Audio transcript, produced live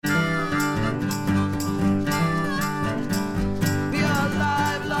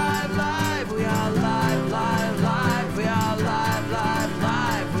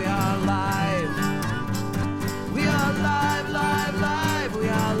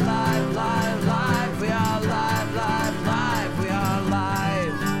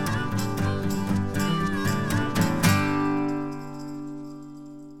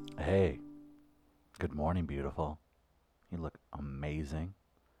amazing.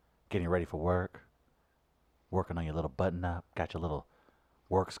 Getting ready for work, working on your little button up, got your little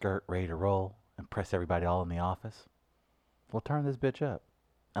work skirt ready to roll, impress everybody all in the office. Well, turn this bitch up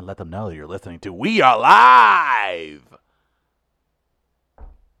and let them know that you're listening to We Are Live.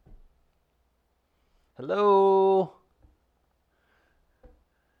 Hello.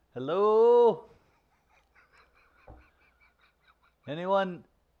 Hello. Anyone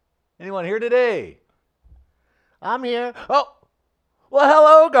here today? I'm here. Oh, well,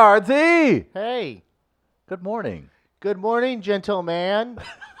 hello, Guardsy. Hey. Good morning. Good morning, gentleman.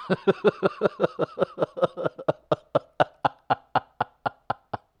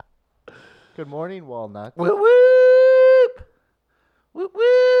 Good morning, Walnut. Whoop, whoop. Whoop,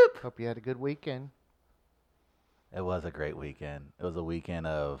 whoop. Hope you had a good weekend. It was a great weekend. It was a weekend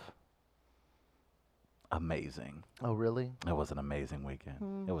of amazing. Oh, really? It was an amazing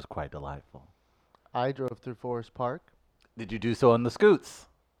weekend. It was quite delightful. I drove through Forest Park. Did you do so on the scoots?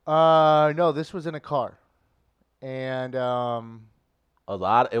 No, this was in a car. And A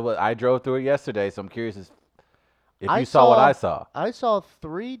lot. It was. I drove through it yesterday, so I'm curious if I you saw what saw- I saw. I saw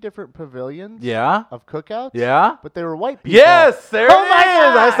 3 different pavilions Yeah. of cookouts. Yeah. But they were white people. Yes, there Oh it my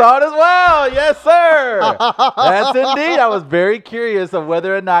is. I God. saw it as well. Yes, sir. That's indeed. I was very curious of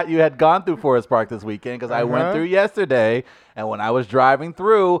whether or not you had gone through Forest Park this weekend because I went Uh-huh. through yesterday, and when I was driving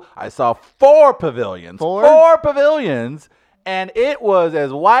through, I saw 4 pavilions. Four? 4 pavilions, and it was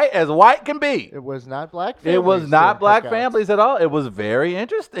as white can be. It was not black families. It was not doing black cookouts. families at all. It was very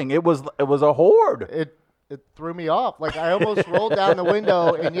interesting. It was a horde. It threw me off. Like, I almost rolled down the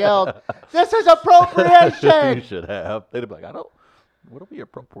window and yelled, "This is appropriation!" You should have. They'd be like, what'll be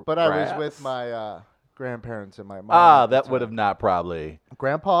appropriate? But I was with my grandparents and my mom. Ah, at the that would time. have not probably.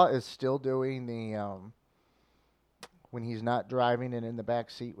 Grandpa is still doing the when he's not driving and in the back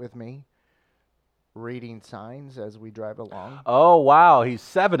seat with me, reading signs as we drive along. Oh, wow. He's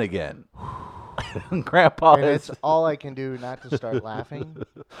 7 again. Grandpa And is. it's all I can do not to start laughing.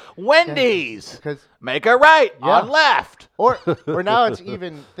 Wendy's. Because Make a right Yeah. on left. or now it's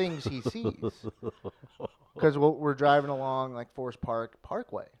even things he sees. Because we're driving along like Forest Park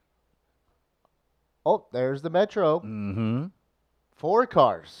Parkway. Oh, there's the metro. Mm-hmm. 4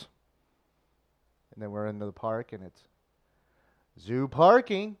 cars. And then we're into the park and it's zoo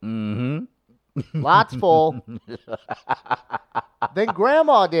parking. Mm-hmm. Lots full. Then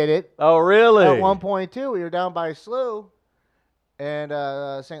Grandma did it Oh, really? at one point too. We were down by SLU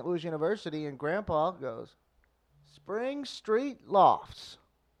and St. Louis University, and Grandpa goes, "Spring Street Lofts."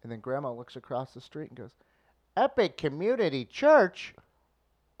 And then Grandma looks across the street and goes, "Epic Community Church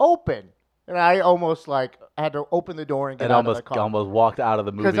open." And I almost had to open the door and get And out of the car. almost walked out of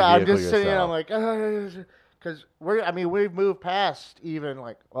the movie Because vehicle I'm just sitting there, I'm yourself. like, because we've moved past even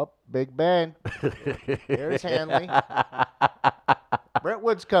Big Ben. Here's Hanley.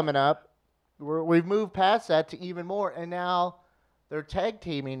 Brentwood's coming up. We've moved past that to even more, and now they're tag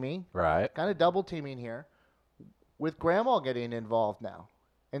teaming me, Right. kind of double teaming here, with Grandma getting involved now.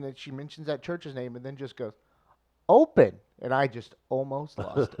 And then she mentions that church's name, and then just goes, "Open," and I just almost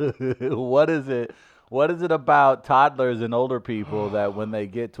lost it. What is it? What is it about toddlers and older people that when they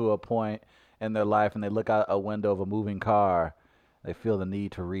get to a point in their life and they look out a window of a moving car, they feel the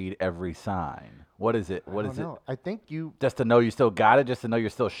need to read every sign? What is it? What I is don't it? know. I think Just to know you still got it, just to know you're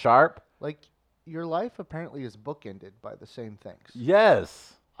still sharp? your life apparently is bookended by the same things.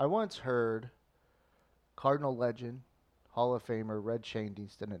 Yes. I once heard Cardinal legend, Hall of Famer Red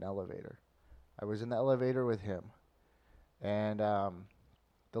Shandings in an elevator. I was in the elevator with him, and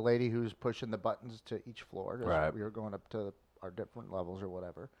the lady who's pushing the buttons to each floor, as Right. we were going up to our different levels or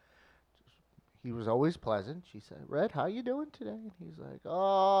whatever. He was always pleasant. She said, "Red, how you doing today?" And he's like,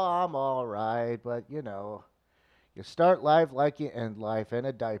 "Oh, I'm all right, but you start life like you end life in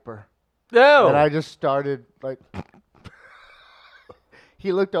a diaper." No. And I just started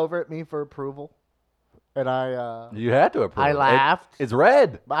he looked over at me for approval, and You had to approve. I laughed. It's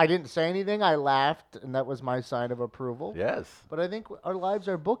red. I didn't say anything. I laughed, and that was my sign of approval. Yes. But I think our lives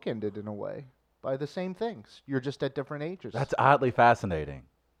are bookended in a way by the same things. You're just at different ages. That's oddly fascinating.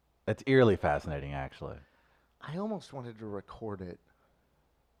 It's eerily fascinating, actually. I almost wanted to record it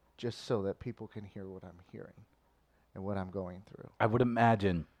just so that people can hear what I'm hearing and what I'm going through. I would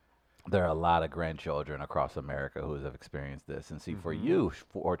imagine there are a lot of grandchildren across America who have experienced this. And see, for you,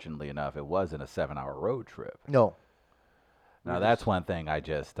 fortunately enough, it wasn't a 7-hour road trip. No. Now, that's one thing I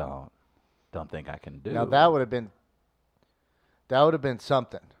just don't think I can do. Now that would have been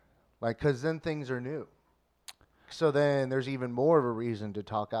something. Because then things are new. So then there's even more of a reason to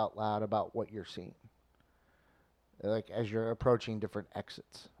talk out loud about what you're seeing. like as you're approaching different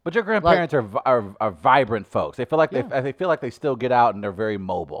exits. But your grandparents are vibrant folks. They feel like they feel like they still get out and they're very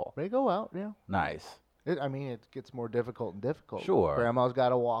mobile. They go out, yeah. Nice. I mean, it gets more difficult and difficult. Sure. Grandma's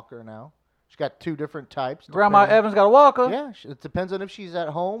got a walker now. She's got 2 different types. Grandma Evans got a walker. Yeah, it depends on if she's at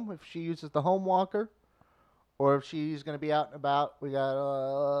home, if she uses the home walker, or if she's going to be out and about. We got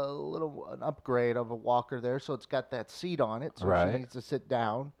an upgrade of a walker there, so it's got that seat on it. So if she needs to sit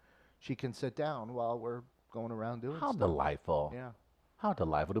down, she can sit down while we're going around doing How stuff. delightful. Yeah. How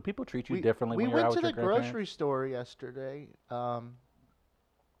delightful. Do people treat you differently when we you're out went to with the your grandparents? grocery store yesterday,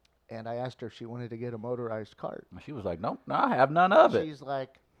 and I asked her if she wanted to get a motorized cart. She was like, nope, no, I have none of it. She's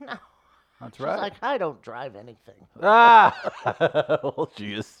like, no. That's She's right. like, I don't drive anything. Well,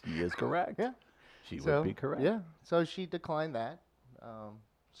 she is correct. Yeah. She would be correct. Yeah. So she declined that.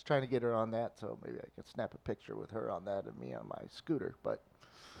 Just trying to get her on that, so maybe I could snap a picture with her on that and me on my scooter. But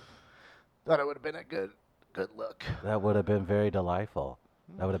thought it would have been a good look. That would have been very delightful.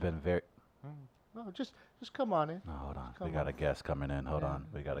 That would have been very... No, just come on in. Oh, hold on. Come We got on. a guest coming in. Hold on.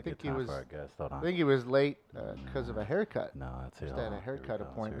 We got to think get he time for was- our guest. Hold I on. think he was late because of a haircut. No, that's it. Just Hold had a on. Here we haircut go.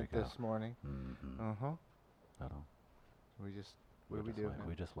 Here appointment we go. this morning. Mm-hmm. Uh-huh. Hold on. We just, what do we Just do wait. now?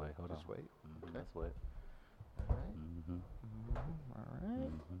 We just wait. Hold Just on. wait. Mhm, Let's wait. All right. Mm-hmm. All right.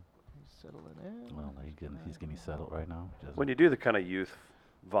 Mm-hmm. He's settling in. Well, he's getting settled right now. Just When you do the kind of youth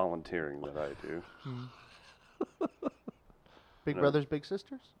volunteering that I do, Big No. brothers, big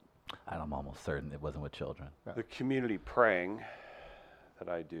sisters? I'm almost certain it wasn't with children. the community praying that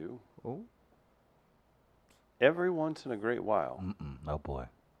I do, Oh. every once in a great while, Mm-mm. Oh, boy.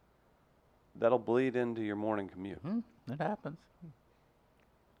 that'll bleed into your morning commute. It happens.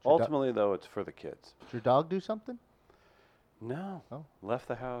 Ultimately, though, it's for the kids. Did your dog do something? No. Oh. Left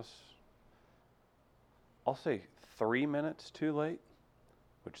the house, I'll say 3 minutes too late,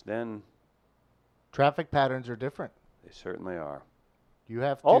 which then Traffic patterns are different. they certainly are. You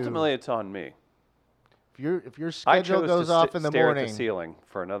have to. Ultimately, it's on me. if your I schedule chose goes to off in the stare morning, at the ceiling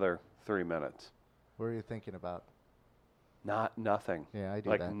for another 3 minutes. what are you thinking about? Nothing. Yeah, I do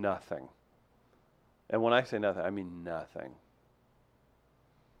like that. nothing. And when I say nothing, I mean nothing.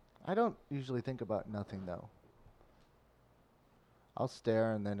 I don't usually think about nothing though. I'll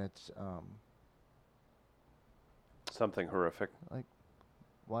stare and then it's Something horrific. like,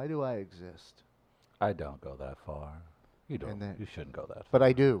 why do I exist? I don't go that far. You don't. And then- You shouldn't go that far. But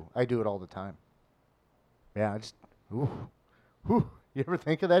I do. I do it all the time. Yeah, I just. Ooh. You ever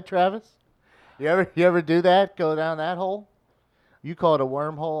think of that, Travis? You ever do that? Go down that hole? You call it a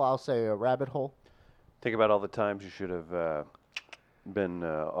wormhole. I'll say a rabbit hole. Think about all the times you should have been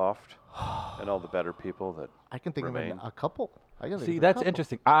offed, and all the better people that. I can think Remain. of a couple. I can think See, of a that's couple.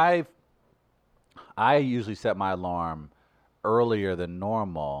 interesting. I usually set my alarm earlier than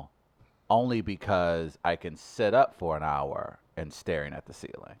normal, only because I can sit up for an hour and staring at the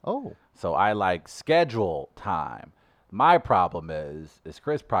ceiling. Oh, So I like schedule time. My problem is, as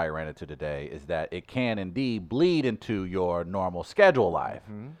Chris probably ran into today, is that it can indeed bleed into your normal schedule life.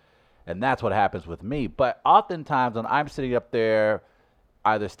 And that's what happens with me. But oftentimes when I'm sitting up there,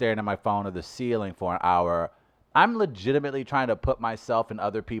 either staring at my phone or the ceiling for an hour, I'm legitimately trying to put myself in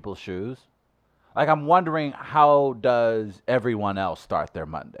other people's shoes. Like, I'm wondering, how does everyone else start their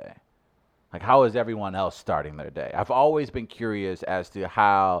Monday? Like, how is everyone else starting their day? I've always been curious as to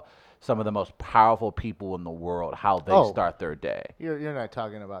how some of the most powerful people in the world, how they Oh. start their day. you're not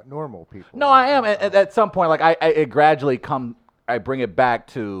talking about normal people. No, I am. At some point, like, it gradually I bring it back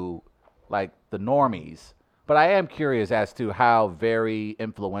to, like, the normies. But I am curious as to how very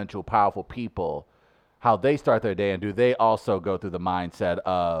influential, powerful people, how they start their day, and do they also go through the mindset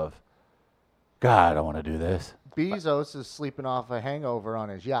of, God, I don't want to do this. Bezos is sleeping off a hangover on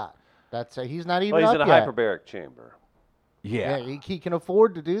his yacht. That's he's not even Well, he's up in a yet. hyperbaric chamber. Yeah. He can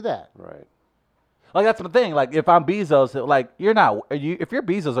afford to do that. Right. Like, that's the thing. Like, if I'm Bezos, like, if you're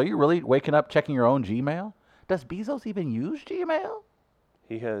Bezos, are you really waking up checking your own Gmail? Does Bezos even use Gmail?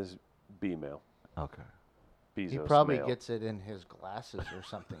 He has B-mail. Okay. Bezos He probably mail. gets it in his glasses or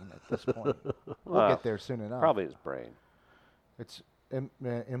something at this point. We'll Well, get there soon enough. Probably his brain. It's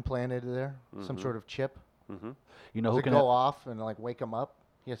implanted there, some sort of chip. Mm-hmm. You know Does who it can go off and like wake him up?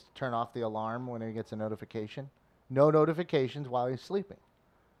 He has to turn off the alarm when he gets a notification. No notifications while he's sleeping.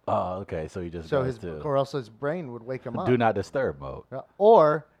 Oh, okay. So he just So goes his to or else his brain would wake him up. do not disturb mode.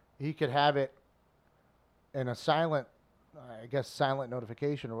 Or he could have it in a silent, I guess silent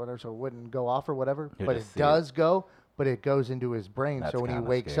notification or whatever, so it wouldn't go off or whatever. He'll but it just see it. does go. But it goes into his brain. That's So when he kinda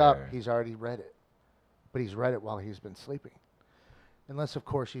wakes up, scary. he's already read it. But he's read it while he's been sleeping. Unless, of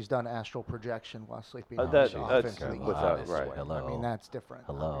course, he's done astral projection while sleeping. Uh, on that- off that's into the without- ether. right. I Hello. mean, that's different,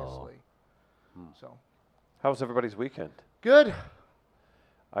 Hello. obviously. So, How was everybody's weekend? Good.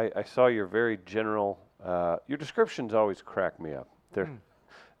 I saw your very general. Your descriptions always crack me up.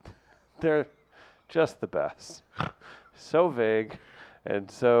 They're just the best. So vague, and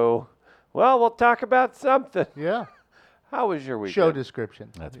so. Well, we'll talk about something. Yeah. How was your weekend? Show description.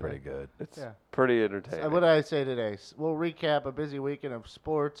 That's pretty good. It's Yeah. pretty entertaining. What did I say today? We'll recap a busy weekend of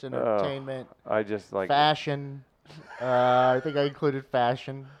sports and entertainment, I just like. fashion. I think I included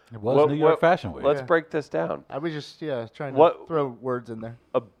fashion. It was New York Fashion Week. Let's Yeah. break this down. I was just trying to What- throw words in there.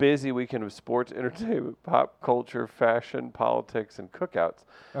 A busy weekend of sports, entertainment, pop culture, fashion, politics, and cookouts.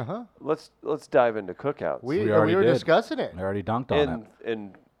 Uh-huh. Let's dive into cookouts. We already were did. discussing it. I already dunked on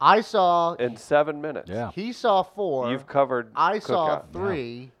it. I saw. in 7 minutes. Yeah. He saw 4. You've covered. I saw cookout.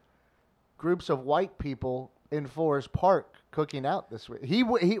 3 groups of white people in Forest Park cooking out this week. It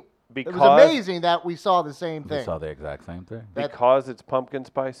was Because- amazing that we saw the same We thing. saw the exact same thing. that- Because it's pumpkin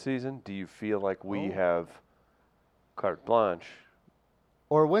spice season, do you feel like we have carte blanche?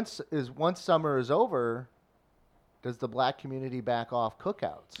 Or once summer is over, does the black community back off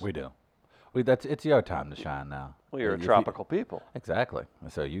cookouts? We do. It's your time to shine now. Well, you're a If you- tropical people. Exactly.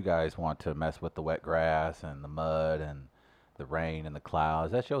 So you guys want to mess with the wet grass and the mud and the rain and the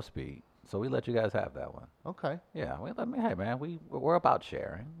clouds. That's your speed. So we let you guys have that one. Okay. Yeah, hey man, we're about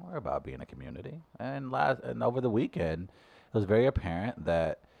sharing. We're about being a community. And over the weekend, it was very apparent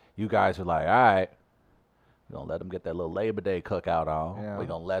that you guys were like, all right, we're gonna let them get that little Labor Day cookout on. Yeah. We're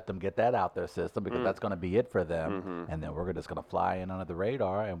gonna let them get that out their system because that's gonna be it for them. Mm-hmm. And then we're just gonna fly in under the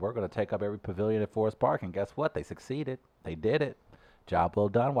radar and we're gonna take up every pavilion at Forest Park. And guess what? They succeeded. They did it. Job well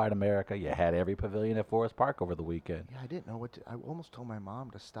done, white America. You had every pavilion at Forest Park over the weekend. Yeah, I didn't know what to. I almost told my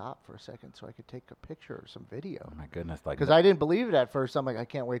mom to stop for a second so I could take a picture or some video. Oh my goodness, like Because I didn't believe it at first. I'm like, I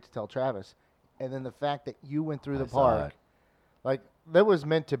can't wait to tell Travis. And then the fact that you went through I the saw park, it. like, that was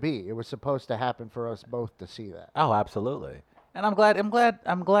meant to be. It was supposed to happen for us both to see that. Oh, absolutely. And I'm glad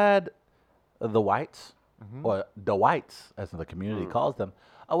the whites, or the whites, as the community calls them,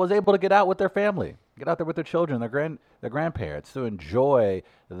 was able to get out with their family, get out there with their children, their grandparents, to enjoy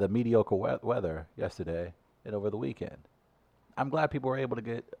the mediocre weather yesterday and over the weekend. I'm glad people were able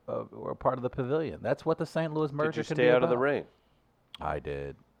to were a part of the pavilion. That's what the St. Louis Did merger you can stay be out of the about. rain? I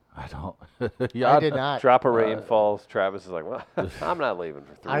did. I don't. I did not. Drop of rain falls. Travis is like, well, I'm not leaving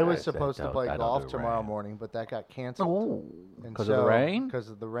for 3 I was days. supposed to don't- play I don't golf do tomorrow rain. morning, but that got canceled. Oh, because of the rain.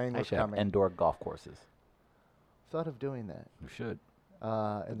 Because the rain I was should have coming. indoor golf courses. Thought of doing that You should.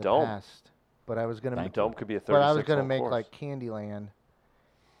 in the Dome. past, but I was gonna. Thank Dome could be a 36 But I was gonna hole make course. like Candyland,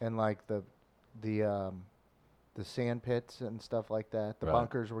 and like the sand pits and stuff like that. The Right.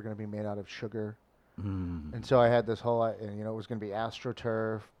 bunkers were gonna be made out of sugar, Mm. and so I had this whole, and it was gonna be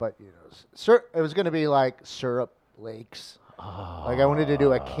AstroTurf, but it was gonna be like syrup lakes. Like I wanted to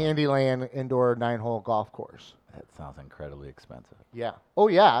do a Candyland indoor 9-hole golf course. That sounds incredibly expensive. Yeah. Oh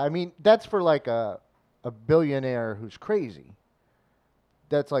yeah. I mean, that's for like a billionaire who's crazy.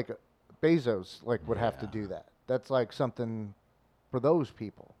 That's like Bezos would have to Yeah. do that. That's like something for those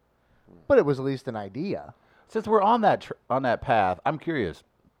people. But it was at least an idea. Since we're on that path, I'm curious.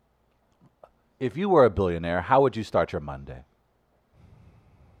 If you were a billionaire, how would you start your Monday?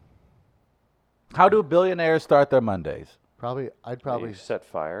 How do billionaires start their Mondays? I'd probably You set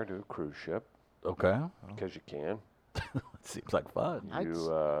fire to a cruise ship Okay, because you can. seems like fun. I'd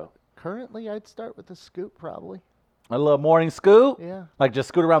You currently I'd start with a scoop probably. A little morning scoot, Yeah. like just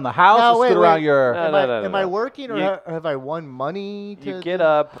scoot around the house, No, or wait, scoot around wait. your. No, Am no, I, no, am no. I working or You- have I won money to you get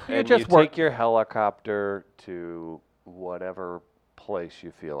up You and just you work- take your helicopter to whatever place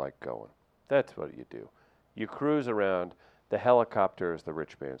you feel like going. That's what you do. You cruise around. The helicopter is the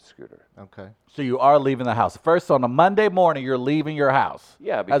rich man's scooter. Okay. So you are leaving the house first on a Monday morning. You're leaving your house.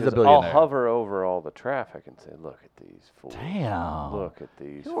 Yeah, as because a I'll billionaire. hover over all the traffic and say, "Look at these fools! Damn. Look at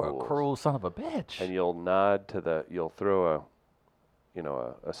these You are a fools!" cruel son of a bitch. And you'll nod to you'll throw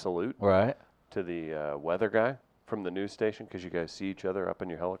a salute Right. to the weather guy from the news station because you guys see each other up in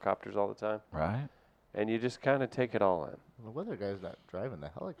your helicopters all the time, Right. and you just kind of take it all in. The weather guy's not driving the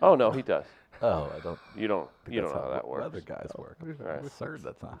helicopter. Oh no, he does. Oh, I don't. You don't know That's how that works. Other guys work. Right. Sir,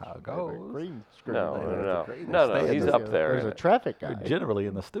 that's not how it They have a goes. green screen No, there. no, That's no, a great no, no. stand He's there. up there. There's in a it. traffic You're guy. generally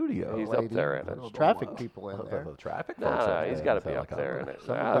in the studio. He's up lady. there in it. There's traffic people in there. The traffic Nah, folks nah, up he's there got to in be up there in helicopter. it.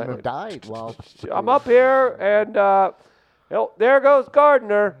 Some of them have died while. I'm up here, and there goes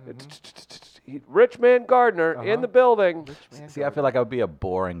Gardner, Rich Man Gardner in the building. See, I feel like I would be a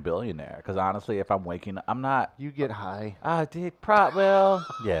boring billionaire because honestly, if I'm waking up, I'm not. You get high. I did well,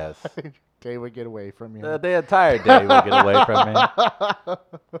 yes. day would get away from you. The entire day will get away from me.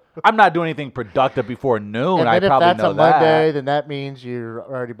 I'm not doing anything productive before noon. And I then if probably that's know a Monday, that. then that means you're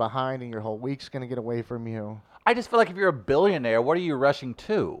already behind and your whole week's going to get away from you. I just feel like if you're a billionaire, what are you rushing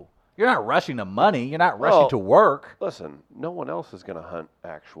to? You're not rushing to money. You're not rushing Well, to work. Listen, no one else is going to hunt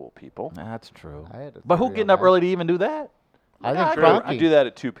actual people. That's true. I had a But who theory getting on up that. early to even do that? I God, think Sure, Kroenke. I do that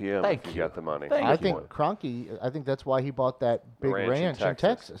at 2 p.m. Thank if you. you got the money. Thank I you. think Kroenke, I think that's why he bought that big ranch in ranch in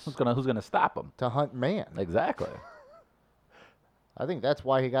Texas. Texas Who's gonna stop him? to hunt man. Exactly. I think that's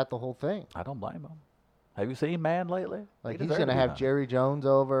why he got the whole thing. I don't blame him. Have you seen Man lately? Like He he's deserves going to be have hunted. Jerry Jones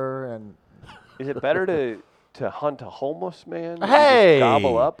over and Is it better to hunt a homeless man that you Hey! just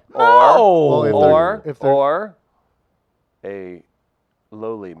gobble up, No! Well, if they're- or if they're- or a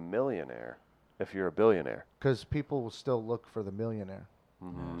lowly millionaire if you're a billionaire? because people will still look for the millionaire.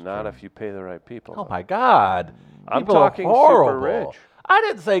 Not if you pay the right people. Oh though. my God! I'm People are talking super horrible. rich. I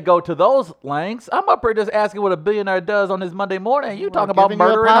didn't say go to those lengths. I'm up here just asking what a billionaire does on his Monday morning. You talking about Giving you a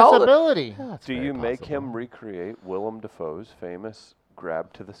murder and holding? possibility. That's Do very you make possible. him recreate Willem Dafoe's famous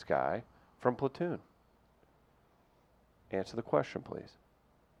grab to the sky from Platoon? Answer the question, please.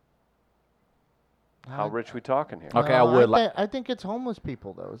 How rich we talking here? Okay, I would like. I think it's homeless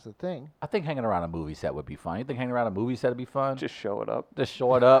people though is the thing. I think hanging around a movie set would be fun. You think hanging around a movie set would be fun? Just show it up. Just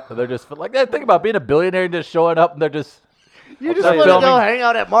showing up, and they're just like, yeah, think about being a billionaire and just showing up, and they're just You just tell you want to filming- go hang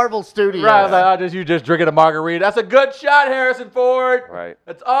out at Marvel Studios. right. Like, you just drinking a margarita. That's a good shot, Harrison Ford. Right.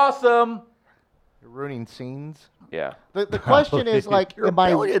 That's awesome. You're ruining scenes. Yeah. The question is like, You're a am I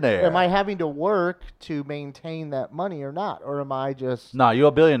billionaire. having to work to maintain that money or not, or am I just? No, you're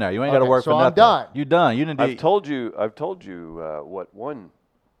a billionaire. You ain't got to Okay, work so for I'm nothing. done. You done. You didn't. I've told you what one,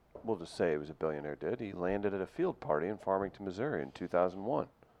 we'll just say it was a billionaire did. He landed at a field party in Farmington, Missouri in 2001.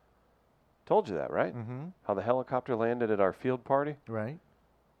 Told you that, right? Mm-hmm. How the helicopter landed at our field party? Right.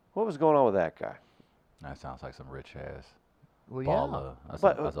 What was going on with that guy? That sounds like some rich ass Well, baller. yeah. That's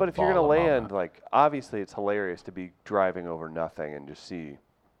But that's but if you're baller going to land, moment. like, obviously it's hilarious to be driving over nothing and just see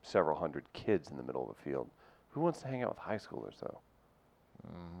several hundred kids in the middle of a field. Who wants to hang out with high schoolers, though?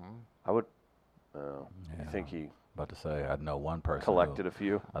 I would. Oh, Yeah. you think he About to say, I know one person. collected Who, a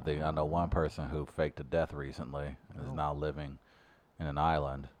few? I think I know one person who faked a death recently and is now living in an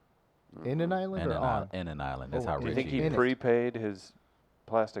island. In an island or on? In an island. That's Oh, how Do you rich think he he in is. it. prepaid his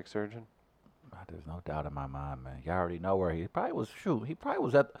plastic surgeon? There's no doubt in my mind, man. You already know where he probably was. Shoot, he probably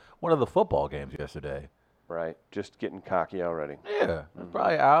was at one of the football games yesterday. Right, just getting cocky already. Yeah, that's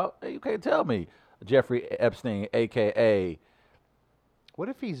probably out. You can't tell me. Jeffrey Epstein, a.k.a. What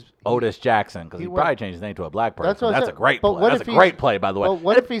if he's Otis Jackson, because he he went- probably changed his name to a black person. That's what I That's said. a great But play. what That's if a he's- great play, by the way. But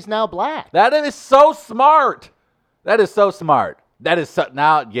what if he's now black? That is so smart. That is so smart. That is so,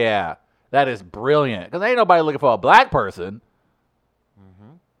 now, yeah, that is brilliant. Because ain't nobody looking for a black person,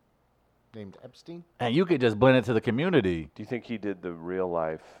 Named Epstein? and you could just blend into the community. Do you think he did the real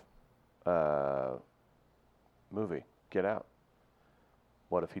life movie, Get Out?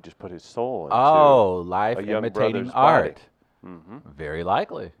 What if he just put his soul into? Oh, life a young imitating brother's body. art. hmm Very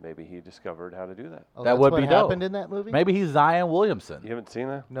likely. Maybe he discovered how to do that. Oh, That that's would what be dope. happened in that movie? Maybe he's Zion Williamson. You haven't seen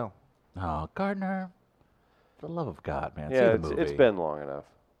that? No. Oh, Gardner. For the love of God, man. See Yeah, the it's movie. been long enough.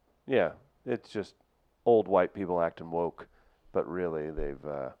 Yeah, it's just old white people acting woke, but really they've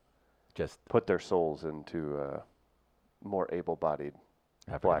just put their souls into more able-bodied.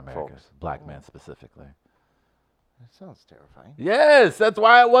 African black Americans, folks. black men specifically. That sounds terrifying. Yes, that's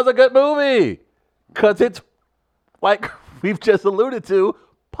why it was a good movie. Because it's, like we've just alluded to,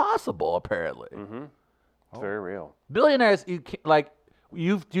 possible, apparently. Mm-hmm. It's very real. Billionaires, you can't, like,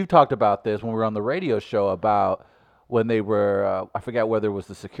 you've talked about this when we were on the radio show about when they were, I forget whether it was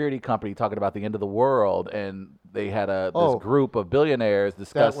the security company talking about the end of the world, and they had Oh. this group of billionaires That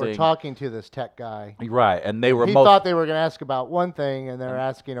discussing. we're talking to this tech guy. Right, and they were He most, thought they were going to ask about one thing, and they're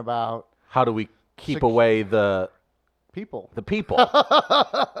asking about how do we keep Sec- away the people. people?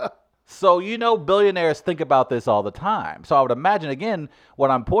 So, billionaires think about this all the time. So I would imagine, again, what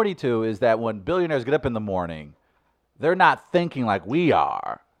I'm pointing to is that when billionaires get up in the morning, they're not thinking like we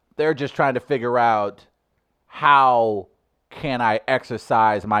are. They're just trying to figure out, how can I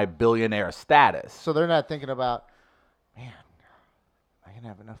exercise my billionaire status? So they're not thinking about, man, am I going to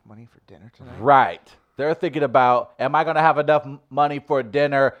have enough money for dinner tonight? Right. They're thinking about, am I going to have enough money for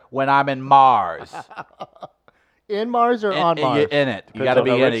dinner when I'm in Mars? In Mars or on in, Mars? in it. You Depends got to on be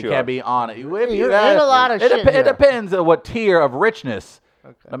how in it. rich You you can't are. be on it. You're in a lot of shit It here. depends on what tier of richness.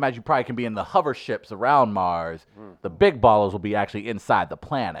 Okay. I imagine you probably can be in the hover ships around Mars. The big ballers will be actually inside the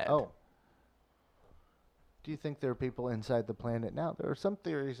planet. Oh. Do you think there are people inside the planet now? There are some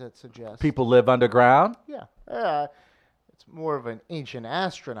theories that suggest. People live underground? Yeah. It's more of an ancient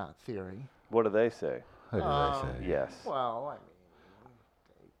astronaut theory. What do they say? What did I say? Yes. Well, I mean,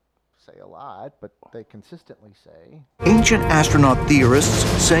 they say a lot, but they consistently say. Ancient astronaut theorists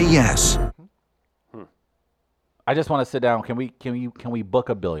say yes. I just want to sit down. Can we book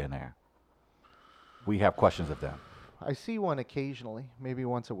a billionaire? We have questions of them. I see one occasionally, maybe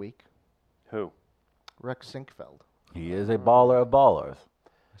once a week. Who? Rex Sinkfeld. He is a baller of ballers.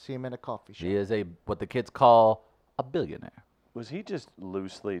 I see him in a coffee shop. He is what the kids call a billionaire. Was he just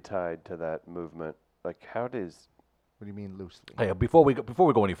loosely tied to that movement? Like, how does... What do you mean loosely? Hey, before we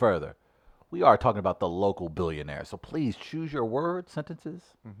go any further, we are talking about the local billionaire. So please choose your words, sentences,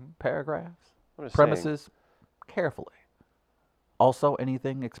 paragraphs, I'm just premises carefully. Also,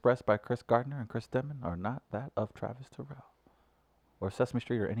 anything expressed by Chris Gardner and Chris Denman are not that of Travis Terrell or Sesame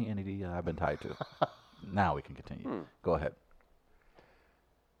Street or any entity I've been tied to. Now we can continue. Go ahead.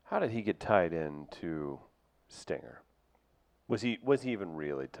 How did he get tied into Stinger? Was he even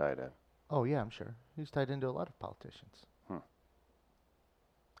really tied in? Oh, yeah, I'm sure. He's tied into a lot of politicians.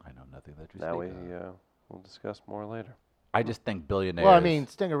 I know nothing that you Now speak of. we'll discuss more later. I just think billionaires. Well, I mean,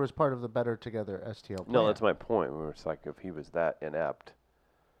 Stinger was part of the Better Together STL plan. No, that's my point. Where it's like if he was that inept,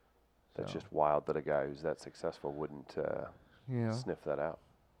 that's So. just wild that a guy who's that successful wouldn't Yeah. sniff that out.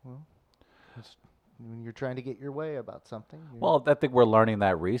 It's, when you're trying to get your way about something. Well, I think we're learning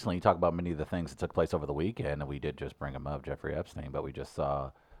that recently. You talk about many of the things that took place over the weekend, and we did just bring him up, Jeffrey Epstein, but we just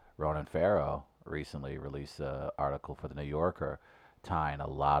saw Ronan Farrow recently release an article for the New Yorker tying a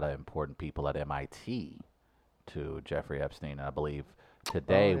lot of important people at MIT to Jeffrey Epstein. And I believe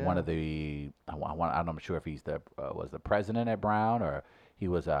today one of the, I'm not sure if he's was the president at Brown or he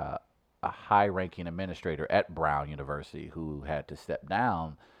was a high-ranking administrator at Brown University who had to step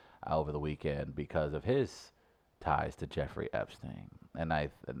down over the weekend because of his ties to Jeffrey Epstein. And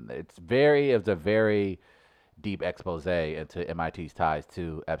it's a very deep expose into MIT's ties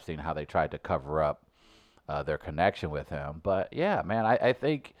to Epstein, how they tried to cover up their connection with him. But yeah, man, I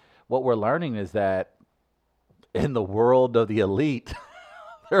think what we're learning is that in the world of the elite,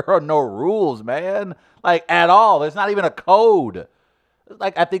 there are no rules, man, like at all. There's not even a code.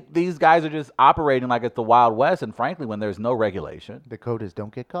 Like, I think these guys are just operating like it's the Wild West, and frankly, when there's no regulation, The code is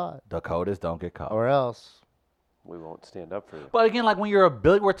don't get caught. the code is don't get caught. Or else. We won't stand up for you. But again, like when you're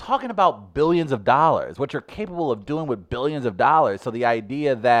we're talking about billions of dollars, what you're capable of doing with billions of dollars. So the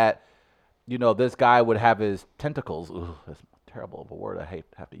idea that, this guy would have his tentacles, that's terrible of a word I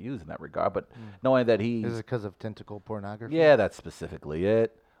have to use in that regard, but knowing that Is it because of tentacle pornography? yeah, that's specifically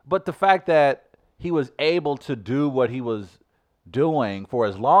it. But the fact that he was able to do what he was doing for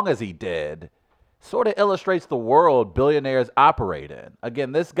as long as he did sort of illustrates the world billionaires operate in.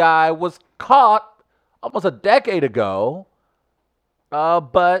 Again, this guy was caught almost a decade ago,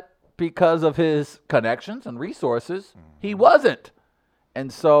 but because of his connections and resources, he wasn't.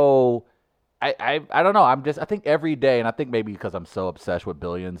 And so I don't know. I think every day, and I think maybe because I'm so obsessed with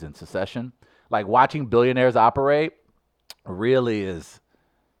billions and secession, like watching billionaires operate really is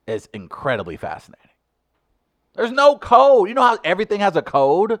incredibly fascinating. There's no code. You know how everything has a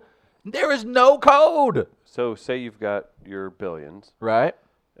code? There is no code. So say you've got your billions, Right?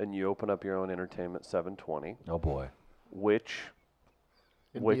 and you open up your own Entertainment 720. Oh, boy. Which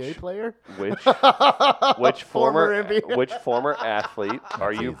NBA player? which Former NBA. which former athlete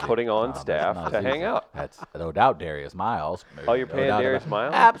are you Easy. putting on No, staff that's to not hang easy. out? That's no doubt Darius Miles. Oh, you're No paying doubt Darius about-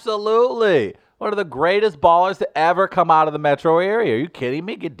 Miles? Absolutely. One of the greatest ballers to ever come out of the metro area. Are you kidding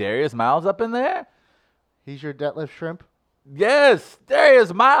me? Get Darius Miles up in there? He's your Detlef Shrimp? Yes.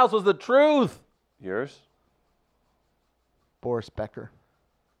 Darius Miles was the truth. Yours? Boris Becker.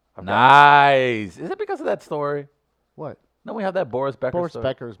 Nice. Is it because of that story? What? No, we have that Boris Becker Boris story.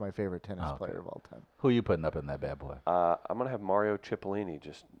 Becker is my favorite tennis Oh, okay. player of all time. Who are you putting up in that bad boy? I'm going to have Mario Cipollini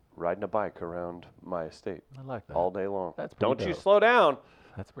just riding a bike around my estate I like that. all day long. That's pretty Don't you dope. slow down.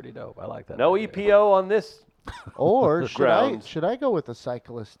 That's pretty dope. I like that. No idea. EPO on this. Or Grounds. should I go with a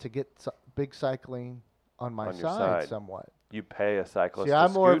cyclist to get big cycling on my On your side side. somewhat? You pay a cyclist See, to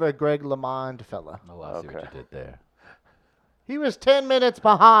I'm more of scoot. a Greg LeMond fella. Oh, I see what Okay. you did there. He was 10 minutes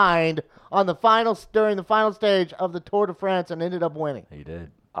behind on the during the final stage of the Tour de France and ended up winning. He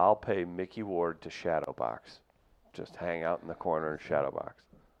did. I'll pay Mickey Ward to shadow box. Just hang out in the corner and shadow box.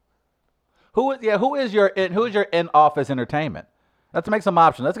 Who is your in-office entertainment? Let's make some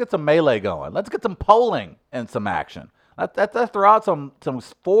options. Let's get some melee going. Let's get some polling and some action. Let's throw out some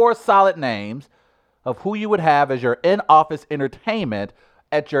 4 solid names of who you would have as your in-office entertainment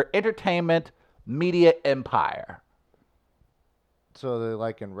at your entertainment media empire. So they're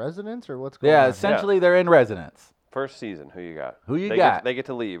like in residence or what's going Yeah, on? essentially they're in residence. First season, who you got? Who you They got? They get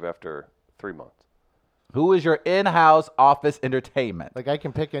to leave after 3 months. Who is your in-house office entertainment? Like I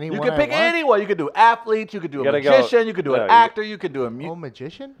can pick anyone. You can I pick want? anyone. You can do athletes. You can do a gotta go- magician. You can do no, an you- actor. You can do a Oh,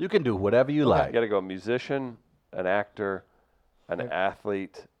 magician? You can do whatever you You like. got to go a musician, an actor, an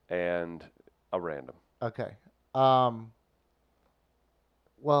athlete, and a random. Okay.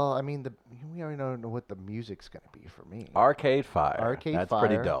 Well, I mean, we already know what the music's gonna be for me. Arcade Fire. Arcade That's Fire.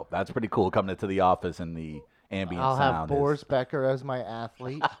 pretty dope. That's pretty cool. Coming into the office and the ambient I'll have sound. Boris Becker as my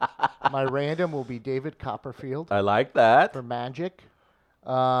athlete. My random will be David Copperfield I like that. for magic.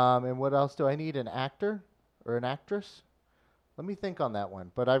 And what else do I need? An actor or an actress? Let me think on that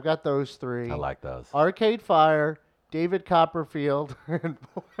one. But I've got those three. I like those. Arcade Fire, David Copperfield, and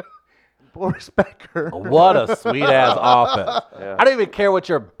Boris Becker. What a sweet ass office. Yeah. I don't even care what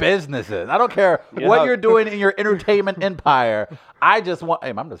your business is. I don't care You what know- you're doing in your entertainment empire. I just want.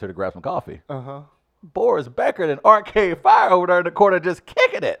 Hey, I'm just here to grab some coffee. Uh-huh. Boris Becker and Arcade Fire over there in the corner just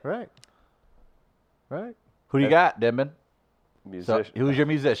kicking it. Right. Right. Who do you got, Denman? So, Musician. who's your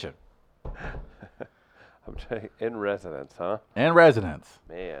musician? I'm telling you, in residence, huh? In residence.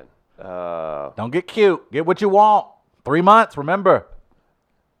 Man. Don't get cute. Get what you want. 3 months, remember.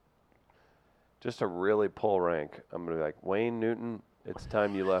 Just to really pull rank, I'm going to be like, Wayne Newton, it's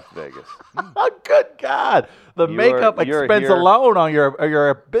time you left Vegas. Good God. The You're- makeup you're expense here- alone on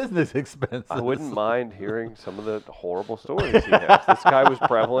your business expenses. I wouldn't mind hearing some of the horrible stories he has. This guy was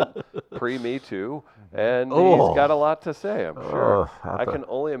prevalent pre-Me Too, and Oh. he's got a lot to say, I'm sure. Oh, I can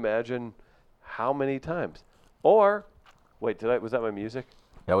only imagine how many times. Or, wait, was that my music?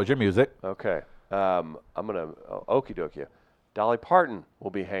 That was your music. Okay. I'm going to okie dokie you. Dolly Parton will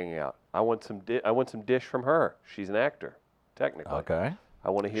be hanging out. I want some dish from her. She's an actor, technically. Okay. I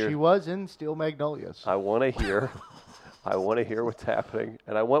want to hear She was in Steel Magnolias. I want to hear what's happening,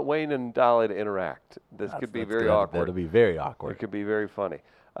 and I want Wayne and Dolly to interact. This could be That's very good. awkward. That'll be very It awkward. could be very funny.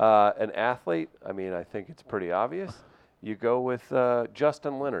 An athlete, I mean, I think it's pretty obvious. You go with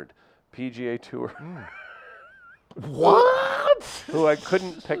Justin Leonard, PGA Tour, What? who I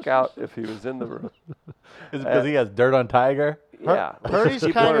couldn't pick out if he was in the room. Is it because he has dirt on Tiger? Yeah. Heard he's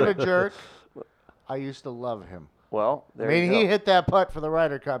Keep kind of a learning. jerk. I used to love him. Well, there I mean, you he go. hit that putt for the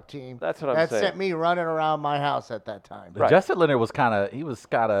Ryder Cup team. That's what I'm that saying. sent me running around my house at that time. Right. Justin Leonard was kind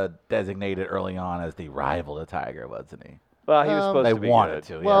of designated early on as the rival to Tiger, wasn't he? Well, he was supposed They to be wanted good.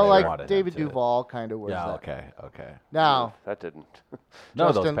 to. Yeah, Well, they like wanted him David to. Duvall kind of was Yeah. that. Okay. Now, That didn't. None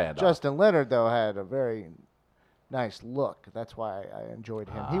of those Justin, panned off. Justin Leonard, though, had a very nice look. That's why I enjoyed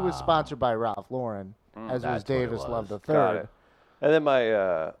him. He was sponsored by Ralph Lauren, as was That's what it Davis was. Love the Got Third. it. And then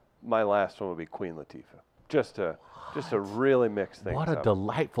my last one would be Queen Latifah. Just to really mix things What a up.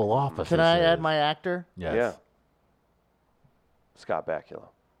 delightful office. Can this I add is. my actor? Yes. Yeah. Scott Bakula.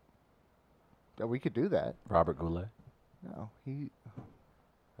 We could do that. Robert Goulet. No, he.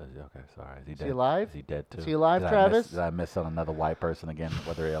 Okay, sorry. Is he Is dead? he alive? Is he dead too? Is he alive, Did Travis? Did I miss on another white person again,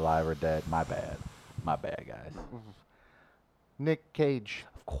 whether he's alive or dead? My bad. My bad, guys. Nick Cage.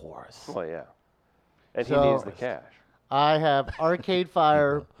 Of course. Well, yeah. And he So- needs the cash. I have Arcade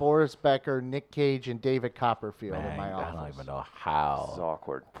Fire, Boris Becker, Nick Cage, and David Copperfield in Man, my I don't office. even know This is how.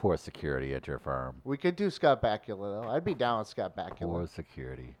 awkward. Poor security at your firm. We could do Scott Bakula, though. I'd be down with Scott Bakula. Poor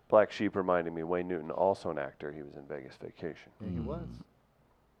security. Black Sheep reminding me Wayne Newton, also an actor. He was in Vegas Vacation. Yeah, he was.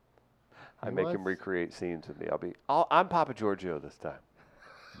 I He make him was. recreate scenes with me. I'm Papa Giorgio this time.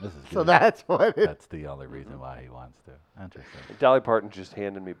 This is So good. that's what it That's the only reason why he wants to. Interesting. Dolly Parton just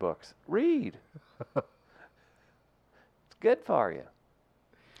handed me books. Read. It's good for you.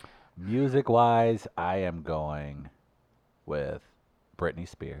 Music wise, I am going with Britney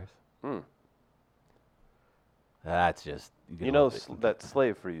Spears. Hmm. That's just You know that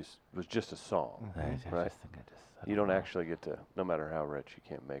Slave for You was just a song. I just right. think I You don't actually get to, no matter how rich, you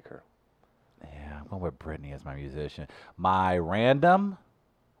can't make her. Yeah, I'm going with Britney as my musician. My random.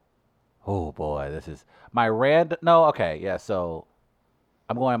 Oh boy, this is my random. No, okay, yeah. So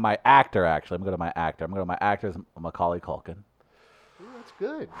I'm going my actor. Actually, I'm going to my actor. I'm going to my actor is Macaulay Culkin. Ooh, that's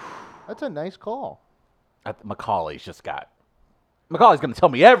good. That's a nice call. Macaulay's just got. Macaulay's going to tell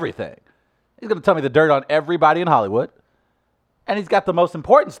me everything. He's going to tell me the dirt on everybody in Hollywood, and he's got the most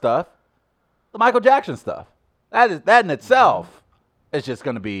important stuff, the Michael Jackson stuff. That in itself is just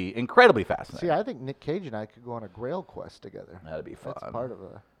going to be incredibly fascinating. See, I think Nick Cage and I could go on a Grail quest together. That'd be fun. That's part of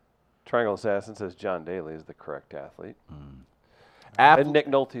a. Triangle Assassin says John Daly is the correct athlete. Ath- And Nick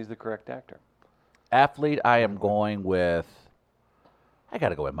Nolte is the correct actor. Athlete, I am going with. I got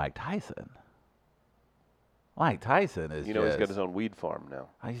to go with Mike Tyson. Mike Tyson is. You know he's got just- his own weed farm now.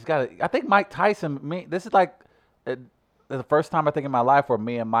 He's got. I think Mike Tyson. This is like the first time I think in my life where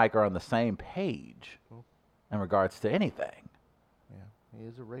me and Mike are on the same page in regards to anything. He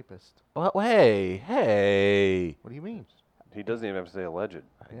is a rapist. Well, hey. What do you mean? He doesn't even have to say alleged.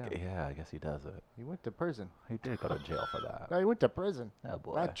 Yeah. Yeah, I guess he does it. He went to prison. He did go to jail for that. No, he went to prison. Oh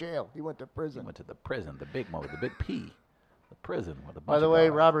boy. Not jail. He went to He prison. went to the prison, the big one with the big P. The prison with a bunch By the of way,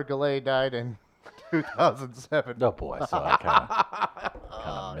 guards. Robert Goulet died in 2007. Oh boy, so I kind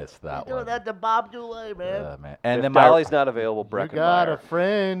of missed that Doing one. that to Bob Goulet, man. Yeah, man. And if then Dolly's not available, You got a Breckenmeyer.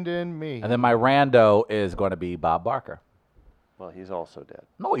 friend in me. and then my rando is going to be Bob Barker. Well, he's also dead.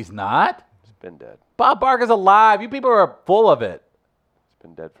 No, he's not. He's been dead. Bob Barker's alive. You people are full of it. He's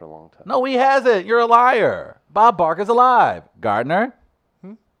been dead for a long time. No, he hasn't. You're a liar. Bob Barker's alive. Gardner?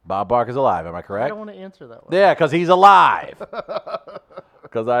 Bob Barker's alive. Am I I correct? don't want to answer that one. Yeah, because he's alive.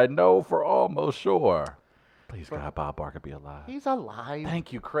 Because I know for almost sure. Please, God, Bob Barker be alive. He's alive.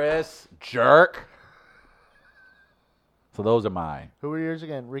 Thank you, Chris. Jerk. So those are mine. Who were yours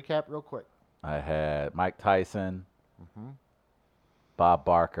again? Recap real quick. I had Mike Tyson, Bob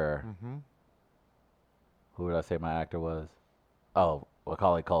Barker. Who did I say my actor was? Oh,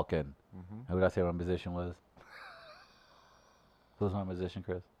 Macaulay Culkin. Who did I say my musician was? Who's my musician,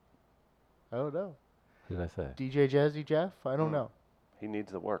 Chris? I don't know. Who did I say? DJ Jazzy Jeff? I don't know. He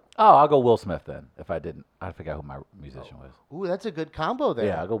needs the work. Oh, I'll go Will Smith then. If I didn't, I forgot who my musician was. Ooh, that's a good combo there.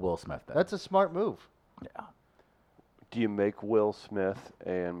 Yeah, I'll go Will Smith then. That's a smart move. Yeah. Do you make Will Smith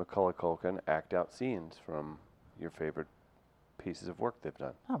and Macaulay Culkin act out scenes from your favorite pieces of work they've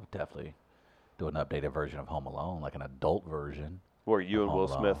done? I would definitely do an updated version of Home Alone, like an adult version. Where you and Home Will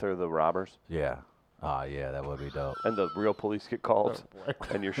Alone. Smith are the robbers Yeah. Oh, yeah, that would be dope. and the real police get called boy.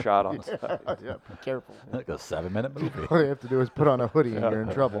 and you're shot on sight. Yeah, be careful. Like a 7-minute movie. All you have to do is put on a hoodie and you're in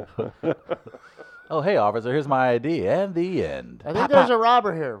trouble. Oh, hey, officer, here's my ID. And the end. I think there's a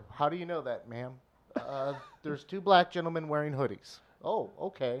robber here. How do you know that, ma'am? There's two black gentlemen wearing hoodies. Oh,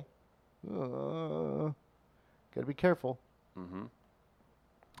 okay. Gotta be careful.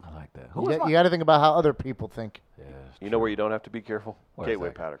 I like that. You got to think about how other people think. Yeah, You know where you don't have to be careful? Where is Gateway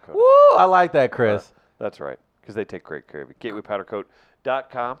that? Powder Coat. Woo, I like that, Chris. That's right, because they take great care of you.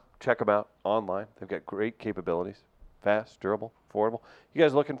 GatewayPowderCoat.com. Check them out online. They've got great capabilities. Fast, durable, affordable. You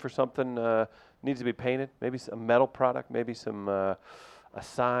guys looking for something needs to be painted? Maybe a metal product, maybe some a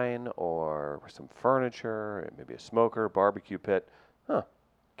sign or some furniture, maybe a smoker, barbecue pit. Huh.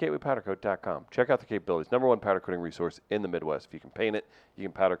 GatewayPowderCoat.com. Check out the capabilities. #1 powder coating resource in the Midwest. If you can paint it, you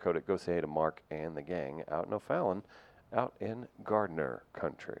can powder coat it. Go say hey to Mark and the gang out in O'Fallon, out in Gardner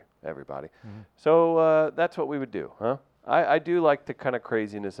country, everybody. So that's what we would do, huh? I do like the kind of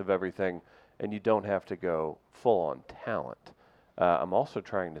craziness of everything, and you don't have to go full on talent. I'm also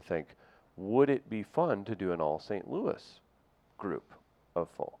trying to think, would it be fun to do an all St. Louis group of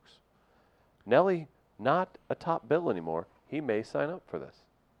folks? Nelly, not a top bill anymore. He may sign up for this.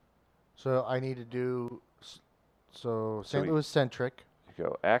 So I need to do St. we- Louis centric. You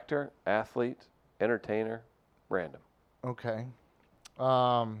go actor, athlete, entertainer, random. Okay.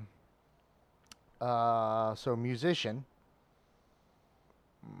 So musician.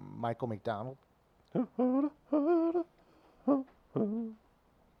 Michael McDonald.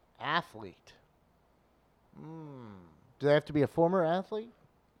 Athlete. Do they have to be a former athlete?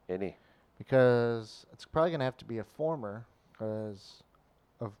 Any. Because it's probably going to have to be a former because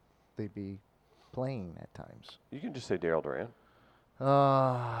of they be playing at times. You can just say Daryl Duran. Well,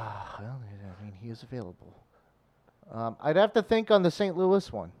 I mean, he is available. I'd have to think on the St.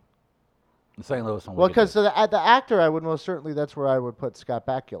 Louis one. The St. Louis one. Well, because the actor, I would most certainly, that's where I would put Scott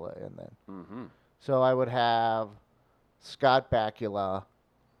Bakula in then. Mm-hmm. So I would have Scott Bakula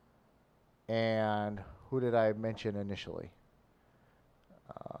and who did I mention initially?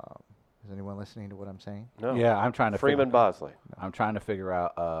 Is anyone listening to what I'm saying? No. Yeah, I'm trying to Freeman Bosley. I'm trying to figure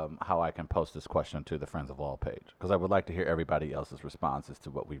out how I can post this question to the Friends of All page because I would like to hear everybody else's responses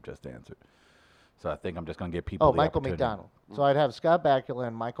to what we've just answered. So I think I'm just going to give people. Oh, the Michael opportunity. McDonald. So I'd have Scott Bakula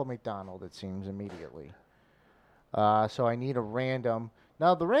and Michael McDonald, it seems, immediately. So I need a random.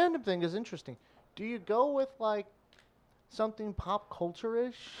 Now, the random thing is interesting. Do you go with, like, something pop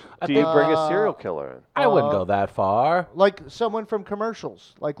culture-ish? Do you bring a serial killer in? I wouldn't go that far. Like someone from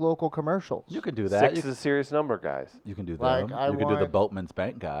commercials, like local commercials. You can do that. 6 is a serious number, guys. You can do Like, them. I You can do the want- Boatman's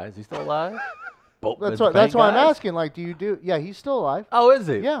Bank guy. Is he still alive? Boatman's That's Bank why I'm guys? asking. Like, do you do? Yeah, he's still alive. Oh, is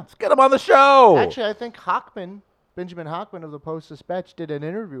he? Yeah. Let's get him on the show. Actually, I think Benjamin Hockman of the Post-Dispatch did an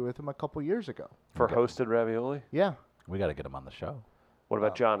interview with him a couple years ago. For hosted ravioli? Yeah. We got to get him on the show. What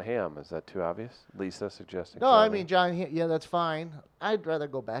about John Hamm? Is that too obvious? Lisa suggesting. No, John I Hamm. mean John. Yeah, that's fine. I'd rather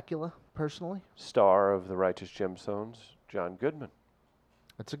go Bakula personally. Star of the Righteous Gemstones, John Goodman.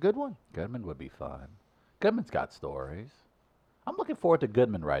 That's a good one. Goodman would be fun. Goodman's got stories. I'm looking forward to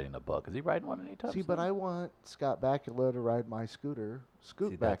Goodman writing a book. Is he writing one anytime See, soon? but I want Scott Bakula to ride my scooter.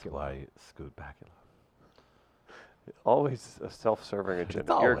 Scoot See, that's Bakula. why Scoot Bakula. Always a self-serving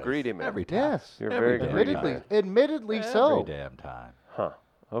agenda. You're a always, greedy man. every time. Yes. You're Every very damn greedy. Admittedly, time. admittedly Every so. damn time. Huh.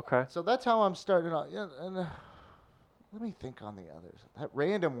 Okay. So that's how I'm starting out. Yeah, and let me think on the others. That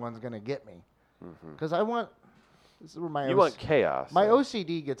random one's gonna get me because I want. This is where my You want chaos. my though.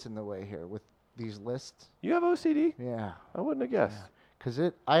 OCD gets in the way here with these lists. You have OCD? Yeah, I wouldn't have guessed. because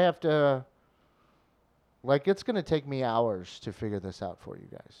I have to. Like, it's gonna take me hours to figure this out for you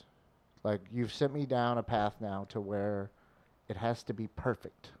guys. Like, you've sent me down a path now to where it has to be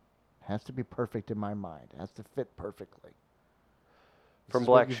perfect. It has to be perfect in my mind. It has to fit perfectly. This From is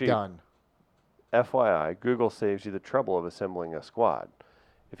what Black you've Sheep. done. FYI, Google saves you the trouble of assembling a squad.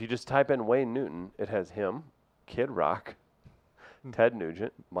 If you just type in Wayne Newton, it has him, Kid Rock, Ted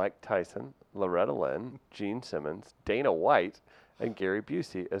Nugent, Mike Tyson, Loretta Lynn, Gene Simmons, Dana White, and Gary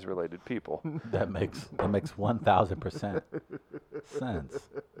Busey as related people. That makes 1,000% sense.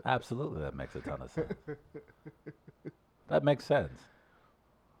 Absolutely, that makes a ton of sense. That makes sense.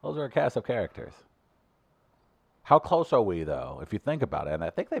 Those are a cast of characters. How close are we, though, if you think about it? And I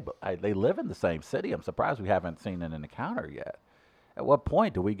think they live in the same city. I'm surprised we haven't seen an encounter yet. At what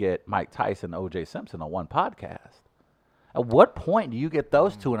point do we get Mike Tyson and O.J. Simpson on one podcast? At what point do you get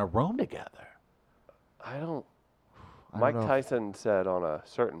those two in a room together? I don't. I don't Mike know if- Tyson said on a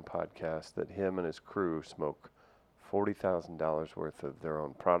certain podcast that him and his crew smoke $40,000 worth of their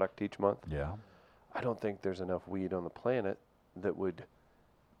own product each month. Yeah. I don't think there's enough weed on the planet that would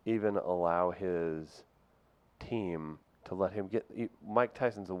even allow his team to let him get. Mike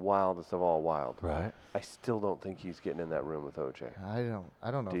Tyson's the wildest of all wild. Right. I still don't think he's getting in that room with OJ.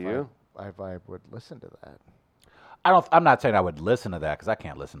 I don't know Do if you? I would listen to that. I'm not saying I would listen to that because I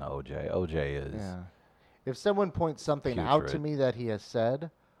can't listen to O.J. O.J. is. Yeah. If someone points something out to Putrid. me that he has said,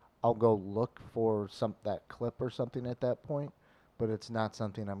 I'll go look for that clip or something at that point, but it's not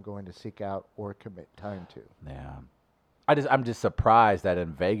something I'm going to seek out or commit time to. Yeah. I'm just surprised that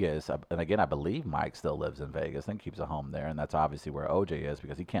in Vegas, and again, I believe Mike still lives in Vegas and keeps a home there, and that's obviously where OJ is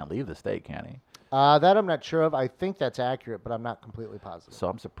because he can't leave the state, can he? That I'm not sure of. I think that's accurate, but I'm not completely positive. So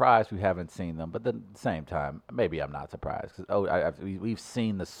I'm surprised we haven't seen them, but then at the same time, maybe I'm not surprised because we've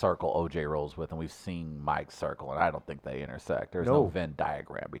seen the circle OJ rolls with, and we've seen Mike's circle, and I don't think they intersect. There's no No. Venn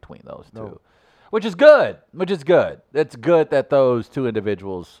diagram between those No. two, which is good. It's good that those two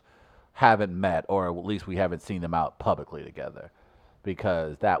individuals haven't met, or at least we haven't seen them out publicly together,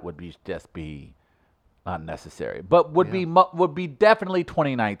 because that would just be unnecessary. But would be definitely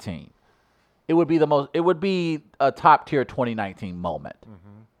 2019. It would be a top tier 2019 moment.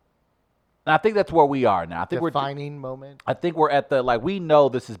 And I think that's where we are now. I think Defining moment. I think we're at the, we know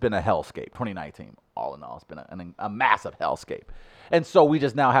this has been a hellscape. 2019, all in all, it's been a massive hellscape. And so we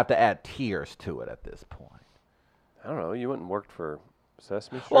just now have to add tiers to it at this point. I don't know. You went and worked for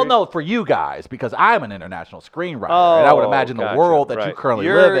Sesame Street? Well, no, for you guys, because I'm an international screenwriter, and I would imagine gotcha, the world that you right. currently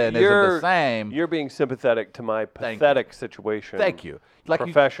live in isn't the same. You're being sympathetic to my Thank you. pathetic situation. Thank you.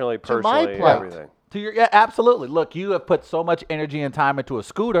 Professionally, To my personally, plight. everything. Yeah, absolutely. Look, you have put so much energy and time into a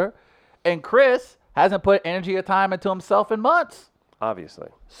scooter, and Chris hasn't put energy or time into himself in months. Obviously.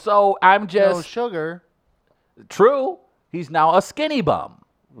 So I'm No just sugar. true. He's now a skinny bum.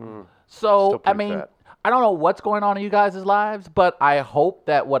 Still So I pretty mean, fat. I don't know what's going on in you guys' lives, but I hope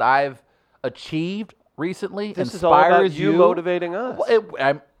that what I've achieved recently This is all about inspires you motivating us.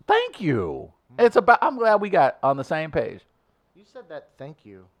 Well, thank you. It's about. I'm glad we got on the same page. You said that thank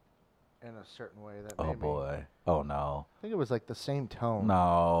you in a certain way that Oh made me. boy. Oh no. I think it was like the same tone.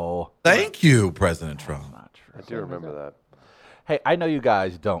 No. Thank you, President Trump. Not true. I do remember that. Hey, I know you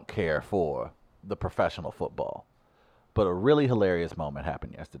guys don't care for the professional football, but a really hilarious moment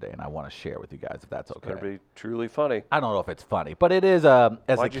happened yesterday, and I want to share with you guys if that's okay. Better be truly funny. I don't know if it's funny, but it is, as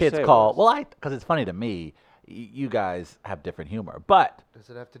Why'd the you kids say it call. was? Well, because it's funny to me. You guys have different humor, but Does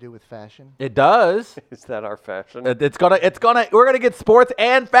it have to do with fashion? it does. Is that our fashion? We're gonna get sports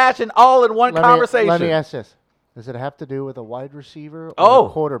and fashion all in one conversation. Let me ask this. Does it have to do with a wide receiver or Oh. a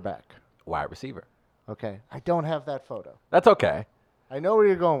quarterback? Wide receiver. Okay. I don't have that photo. That's okay. I know where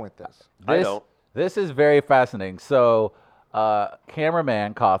you're going with this. I don't. This is very fascinating. So,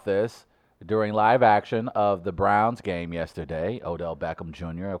 cameraman caught this during live action of the Browns game yesterday. Odell Beckham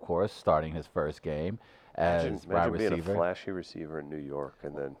Jr., of course, starting his first game as Imagine wide being a receiver. flashy receiver in New York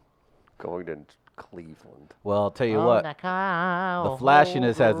and then going to Cleveland. Well, I'll tell you On what, the cow, the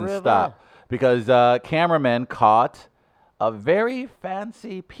flashiness over hasn't river. stopped because cameraman caught a very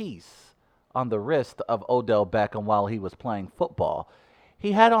fancy piece on the wrist of Odell Beckham while he was playing football.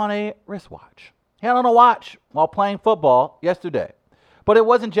 He had on a wristwatch. He had on a watch while playing football yesterday. But it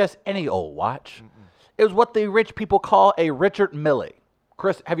wasn't just any old watch. It was what the rich people call a Richard Mille.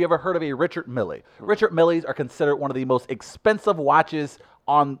 Chris, have you ever heard of a Richard Mille? Richard Milles are considered one of the most expensive watches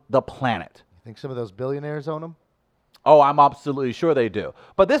on the planet. You think some of those billionaires own them? Oh, I'm absolutely sure they do.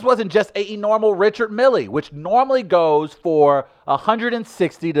 But this wasn't just a normal Richard Mille, which normally goes for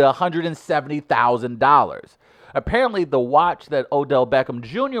 $160,000 to $170,000. Apparently, the watch that Odell Beckham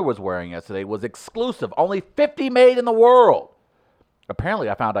Jr. was wearing yesterday was exclusive, only 50 made in the world. Apparently,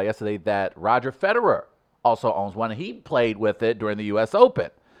 I found out yesterday that Roger Federer also owns one, and he played with it during the U.S. Open.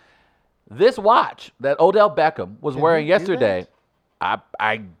 This watch that Odell Beckham was Can wearing he do yesterday, I thought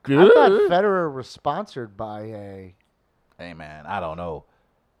Federer was sponsored by a. Hey, man, I don't know.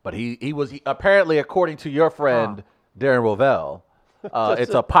 But he apparently, according to your friend, Darren Rovell,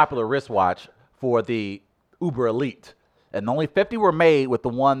 it's a popular wristwatch for the Uber Elite. And only 50 were made with the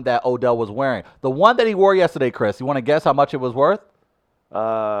one that Odell was wearing. The one that he wore yesterday, Chris, you want to guess how much it was worth?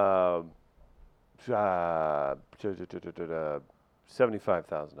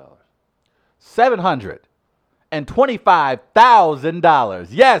 $75,000. $725,000.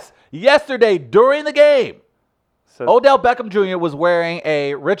 Yes, yesterday during the game, So Odell Beckham Jr. was wearing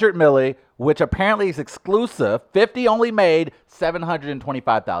a Richard Mille, which apparently is exclusive, 50 only made,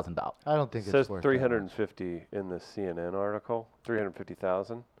 $725,000. I don't think it says it's worth 350 in the CNN article.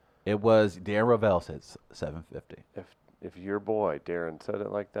 350,000. It was Darren Rovell said 750. If your boy Darren said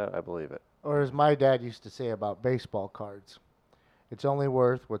it like that, I believe it. Or as my dad used to say about baseball cards, it's only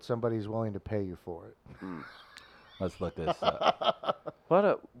worth what somebody's willing to pay you for it. Let's look this up.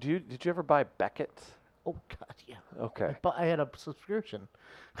 Did you ever buy Beckett's? Oh, God, yeah. Okay. But I had a subscription.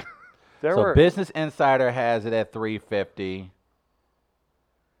 So Business Insider has it at 350.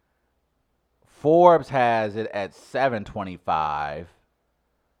 Forbes has it at 725.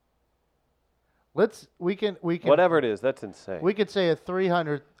 We can Whatever it is, that's insane. We could say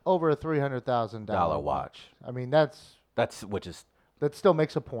over a $300,000 Dollar watch. I mean, That still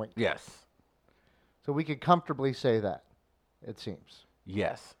makes a point. yes. So we could comfortably say that. It seems.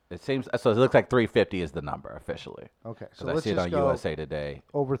 Yes. It seems so. It looks like 350 is the number officially. Okay, so Because I let's see it just on go USA Today.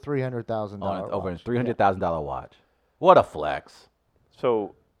 over $300,000. Over a watch. $300,000 watch. What a flex.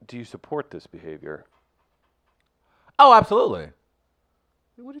 So, do you support this behavior? Oh, absolutely.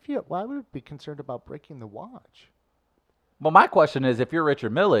 Yeah. Why would you be concerned about breaking the watch? Well, my question is, if you're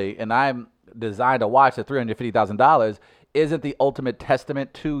Richard Mille and I'm designed a watch at $350,000, is it the ultimate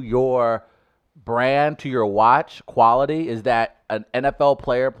testament to your brand, to your watch quality? Is that an NFL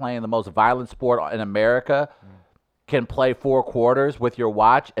player playing the most violent sport in America can play 4 quarters with your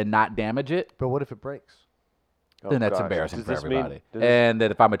watch and not damage it? But what if it breaks? Then that's gosh. embarrassing Does for this mean- everybody. does And that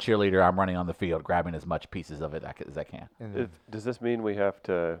if I'm a cheerleader, I'm running on the field, grabbing as much pieces of it as I can. And Does this mean we have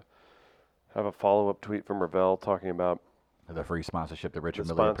to have a follow-up tweet from Ravel talking about The free sponsorship that Richard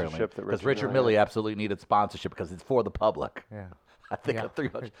The Mille apparently, sponsorship that because Richard Richard Mille- Mille absolutely needed sponsorship because it's for the public. yeah, I think Yeah.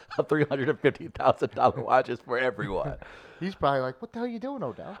 a $350,000 watch is for everyone. he's probably like, "What the hell are you doing,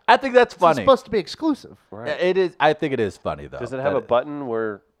 Odell? I think that's This is funny. supposed to be exclusive." It is. I think it is funny though. Does it have that a button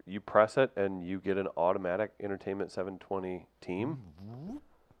where you press it and you get an automatic Entertainment 720 team?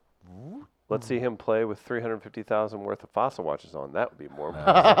 Let's see him play with 350,000 worth of Fossil watches on. That would be more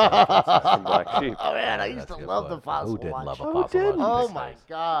from Black Sheep. Oh man, I used That's to a good love one. the Fossil Who didn't watch. love a Who Fossil didn't? watch? Oh my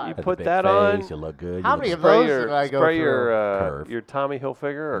God! You Has a put big that face, on. You look good. How you many look of those your, did I go spray through? Curve. your Tommy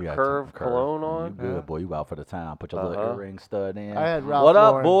Hilfiger or You got Curve Curve. cologne You on. good, boy. You out for the town. Put your little earring stud in. I had Ralph What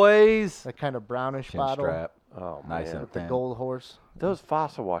up, Lauren. boys? That kind of brownish Chin bottle, strap. Oh, Nice man. and the thin. gold horse. Those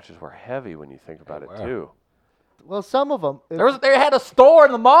Fossil watches were heavy when you think about it, were. too. Well, some of them. They had a store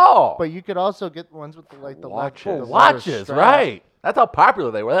in the mall. But you could also get ones with the Watches. the leather Watches, strap. right? That's how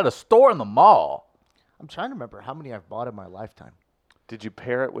popular they were. They had a store in the mall. I'm trying to remember how many I've bought in my lifetime. Did you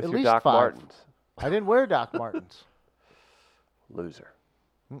pair it with At your least Doc 5. Martens? I didn't wear Doc Martens. Loser.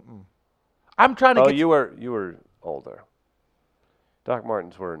 I'm trying to Oh, get. you were older. Doc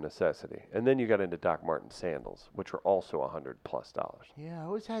Martens were a necessity, and then you got into Doc Marten sandals, which were also $100+. Yeah, I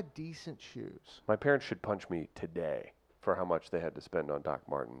always had decent shoes. My parents should punch me today for how much they had to spend on Doc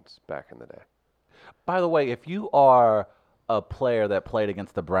Martens back in the day. By the way, if you are a player that played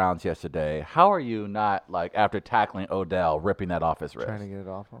against the Browns yesterday, how are you not like after tackling Odell, ripping that off his wrist? Trying to get it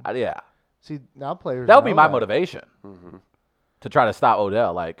off them. Yeah, See, now players. that would be know my that. motivation Mm-hmm. to try to stop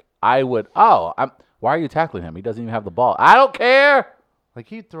Odell. Like I would. Why are you tackling him? He doesn't even have the ball. I don't care. Like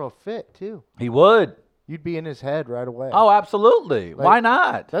he'd throw a fit too. He would. You'd be in his head right away. Oh, absolutely. Why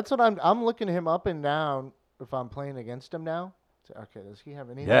not? That's what I'm looking him up and down if I'm playing against him now. Say, okay, does he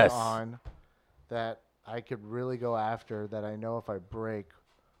have anything Yes. on that I could really go after that I know if I break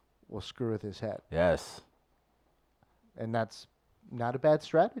will screw with his head. Yes. And that's not a bad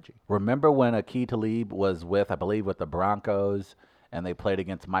strategy. Remember when Aqib Talib was with the Broncos, and they played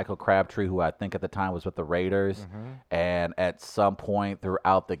against Michael Crabtree, who I think at the time was with the Raiders, Mm-hmm. and at some point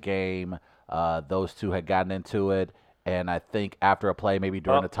throughout the game, those two had gotten into it, and I think after a play, maybe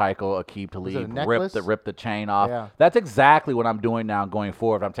during the tackle, Aqib it a Talib necklace? ripped the chain off. Yeah. That's exactly what I'm doing now going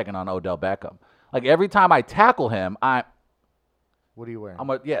forward. I'm taking on Odell Beckham. Like every time I tackle him, What are you wearing?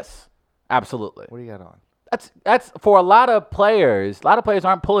 yes, absolutely. What do you got on? That's for a lot of players. A lot of players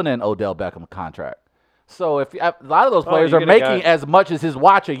aren't pulling in Odell Beckham contract. So if a lot of those players you are get a making guy- as much as his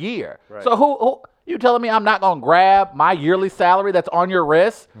watch a year. Right. So who you telling me I'm not going to grab my yearly salary that's on your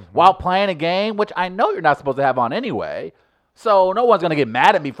wrist while playing a game, which I know you're not supposed to have on anyway. So no one's going to get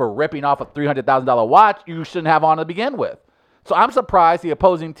mad at me for ripping off a $300,000 watch you shouldn't have on to begin with. So I'm surprised the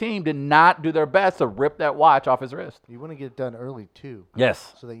opposing team did not do their best to rip that watch off his wrist. You want to get it done early, too,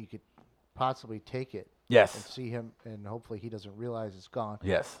 Yes. so that you could possibly take it and Yes. see him, and hopefully he doesn't realize it's gone.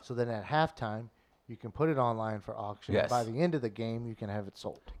 Yes. So then at halftime, you can put it online for auction. Yes. And by the end of the game, you can have it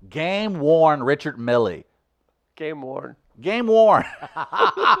sold. Game worn Richard Millie. Game worn. Game worn.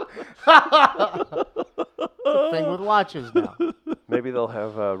 The thing with watches now. Maybe they'll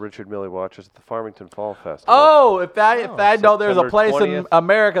have Richard Mille watches at the Farmington Fall Festival. Oh, if I know there's a September place 20th. in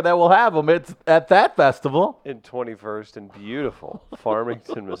America that will have them, it's at that festival. In 21st and beautiful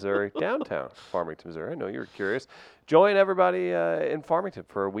Farmington, Missouri, downtown Farmington, Missouri. I know you were curious. Join everybody in Farmington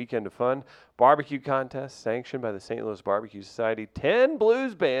for a weekend of fun. Barbecue contest sanctioned by the St. Louis Barbecue Society. 10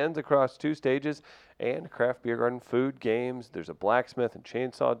 blues bands across 2 stages and craft beer garden food games. There's a blacksmith and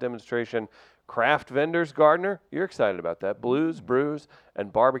chainsaw demonstration. Craft vendors, Gardner, you're excited about that. Blues, brews,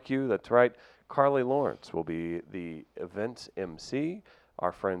 and barbecue. That's right. Carly Lawrence will be the event's MC.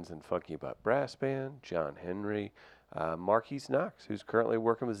 Our friends in Funky Butt Brass Band, John Henry, Marquise Knox, who's currently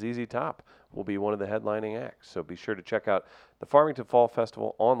working with ZZ Top, will be one of the headlining acts. So be sure to check out the Farmington Fall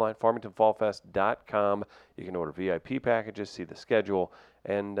Festival online, farmingtonfallfest.com. You can order VIP packages, see the schedule,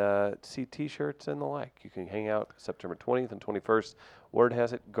 and see T-shirts and the like. You can hang out September 20th and 21st. Word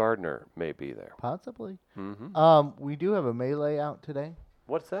has it Gardner may be there. Possibly. Mm-hmm. We do have a melee out today.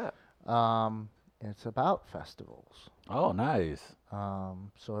 What's that? It's about festivals. Oh, nice.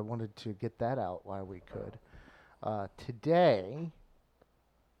 So I wanted to get that out while we could. Today,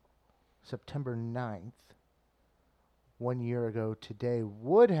 September 9th, 1 year ago today,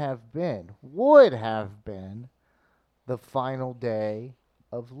 would have been the final day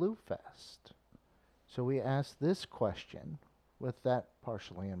of Lou Fest. So we asked this question with that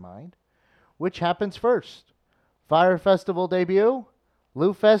partially in mind. Which happens first? Fire Festival debut?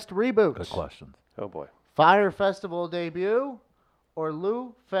 Lou Fest reboot? Good questions. Oh, boy. Fire Festival debut or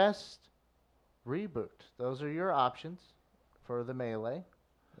Lou Fest reboot? Those are your options for the melee.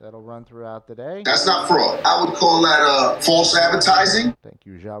 That'll run throughout the day. That's not fraud. I would call that false advertising. Thank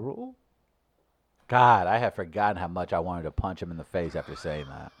you, Ja Rule. God, I have forgotten how much I wanted to punch him in the face after saying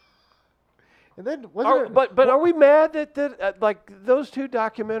that. And then wasn't it, But are we mad that like those 2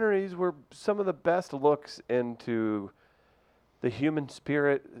 documentaries were some of the best looks into the human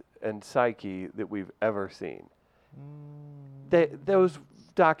spirit and psyche that we've ever seen? Those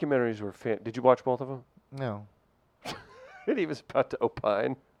documentaries were Did you watch both of them? no. And he was about to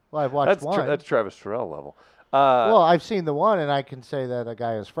opine. Well, I've watched That's one. that's Travis Terrell level. Well, I've seen the one, and I can say that a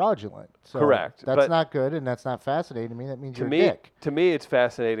guy is fraudulent. So Correct, That's but- not good, and that's not fascinating to me. That means to you're me, a dick. to me, it's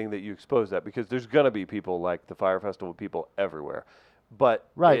fascinating that you expose that because there's gonna be people like the Fire Festival people everywhere. But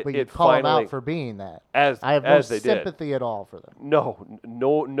Right, but you it call them finally, out for being that. as I have no as they did. sympathy at all for them.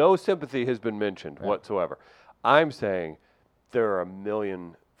 No sympathy has been mentioned whatsoever. I'm saying there are a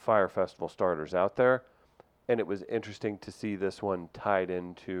million Fire Festival starters out there, and it was interesting to see this one tied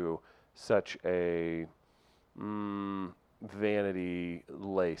into such a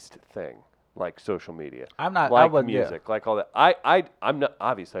vanity-laced thing like social media. I'm not- I like wouldn't- yeah. music, like all that. I'm not.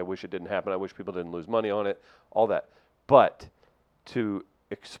 Obviously, I wish it didn't happen. I wish people didn't lose money on it. All that, but to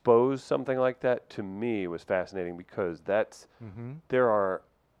expose something like that to me was fascinating because there are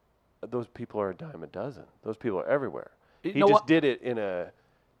those people are a dime a dozen. Those people are everywhere. You He know just what? did it in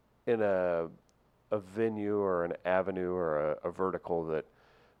a venue or an avenue or a vertical that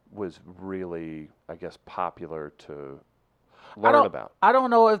was really, I guess, popular to learn about. I don't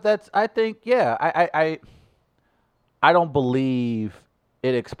know if that's. I think I don't believe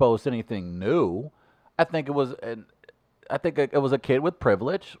it exposed anything new. I think it was a kid with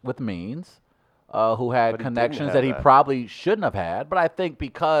privilege, with means, who had But he didn't connections have that he that. probably shouldn't have had. But I think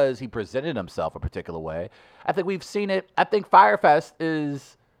because he presented himself a particular way, I think we've seen it. I think Firefest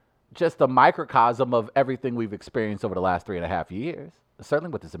is just a microcosm of everything we've experienced over the last 3.5 years.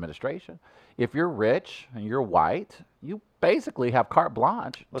 certainly with this administration. If you're rich and you're white, you basically have carte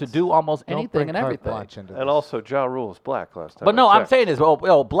blanche to do almost Don't anything bring and carte everything. blanche into And this. also, Ja Rule's black last time. But I no, I'm checked. saying is,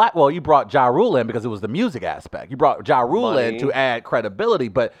 you brought Ja Rule in because it was the music aspect. You brought Ja Rule in Money. to add credibility,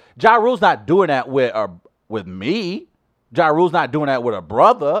 but Ja Rule's not doing that with me. Ja Rule's not doing that with a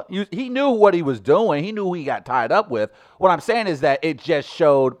brother. He knew what he was doing. He knew who he got tied up with. What I'm saying is that it just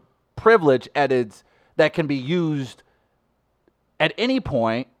showed privilege that can be used at any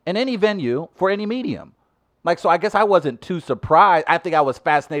point in any venue for any medium. Like, so I guess I wasn't too surprised. I think I was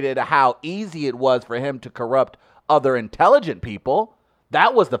fascinated at how easy it was for him to corrupt other intelligent people.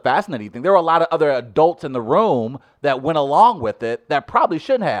 That was the fascinating thing. There were a lot of other adults in the room that went along with it that probably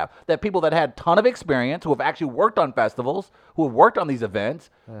shouldn't have. That people that had a ton of experience, who have actually worked on festivals, who have worked on these events,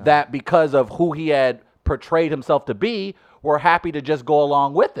 that because of who he had portrayed himself to be, were happy to just go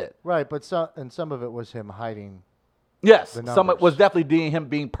along with it. Right, but some of it was him hiding. Yes, The some of it was numbers. definitely him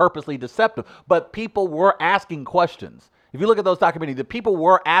being purposely deceptive. But people were asking questions. If you look at those documentaries, the people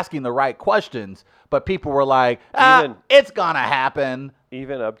were asking the right questions, but people were like, it's going to happen.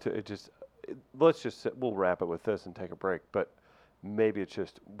 Even up to let's just we'll wrap it with this and take a break. But maybe it's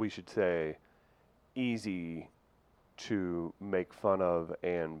just we should say easy to make fun of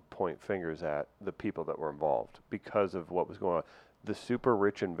and point fingers at the people that were involved because of what was going on. The super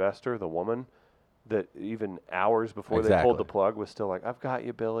rich investor, the woman that even hours before they pulled the plug was still like, I've got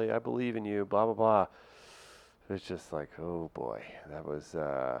you, Billy. I believe in you, blah, blah, blah. It's just like, oh boy, that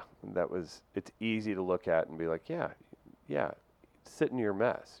was, it's easy to look at and be like, yeah, sit in your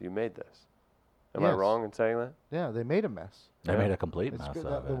mess. You made this. Am I Yes. wrong in saying that? Yeah, they made a mess. They made a complete It's mess good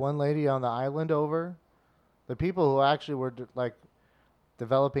of that the it. one lady on the island over, the people who actually were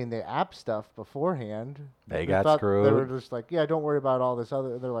developing the app stuff beforehand. They we got thought They were screwed. just like, yeah, don't worry about all this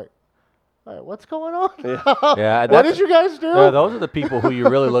other. They're like, all right, what's going on? Yeah, What did you guys do? Yeah, those are the people who you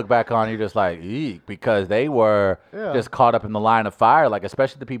really look back on. You're just like, eek, because they were just caught up in the line of fire. Like,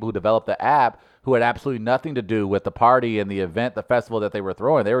 especially the people who developed the app, who had absolutely nothing to do with the party and the event, the festival that they were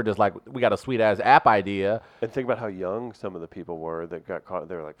throwing. They were just like, we got a sweet ass app idea. And think about how young some of the people were that got caught.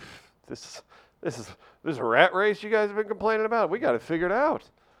 They were like, this is a rat race you guys have been complaining about. We got it figured out.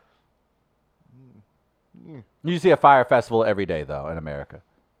 You see a fire festival every day, though, in America.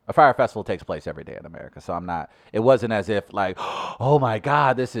 A fire festival takes place every day in America. So it wasn't as if like, oh my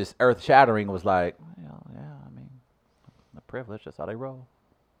God, this is earth shattering. It was like, yeah, I mean, the privilege, that's how they roll.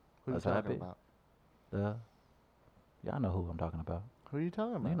 Who are you That's talking happy. about? Yeah, I know who I'm talking about. Who are you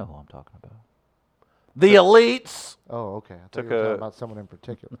talking about? You know who I'm talking about. The elites. Oh, okay. I thought Took you were talking a- about someone in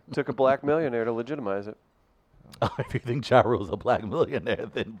particular. Took a black millionaire to legitimize it. If you think Ja Rule's a black millionaire,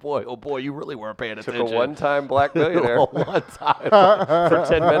 then boy, oh boy, you really weren't paying Took attention. a one-time black millionaire One time. for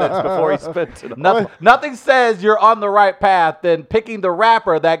 10 minutes before he spent it all. Nothing says you're on the right path than picking the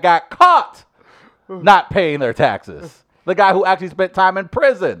rapper that got caught not paying their taxes. The guy who actually spent time in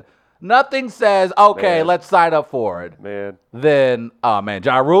prison. Nothing says, okay, Man. let's sign up for it. Man, Then, oh man,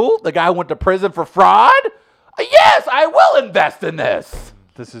 Ja Rule, the guy who went to prison for fraud? Yes, I will invest in this.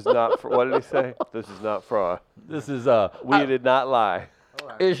 this is not, what did he say? This is not fraud. This is, We did not lie.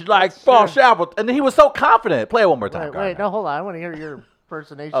 it's like false advertising. And he was so confident. Play it one more time. Wait, Gardner. no, hold on. I want to hear your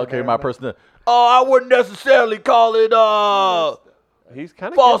impersonation. Okay, there. my person. Oh, I wouldn't necessarily call it He's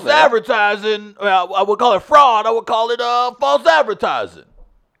kind of false advertising. Well, I would call it fraud. I would call it false advertising.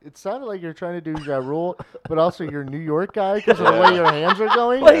 It sounded like you're trying to do Ja Rule, but also you're New York guy because of the way your hands are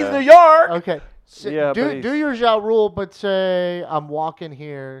going. Well, he's New York. Okay. Yeah, but do your Ja Rule, but say, I'm walking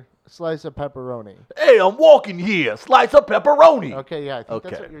here, slice of pepperoni. Hey, I'm walking here. Slice of pepperoni. Okay, yeah, I think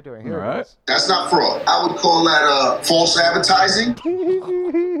that's Okay. what you're doing. All Here it right. is. That's not fraud. I would call that false advertising.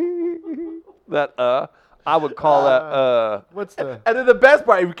 That, I would call that, What's the... And then the best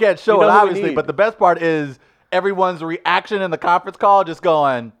part, we can't show You it know who we obviously, need? but the best part is everyone's reaction in the conference call just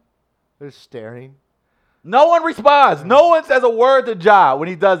going, They're staring. no one responds. No one says a word to Ja when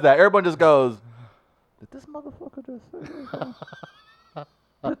he does that. Everyone just goes, did this motherfucker just say?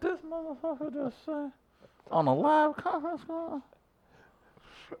 Did this motherfucker just say? On a live conference call?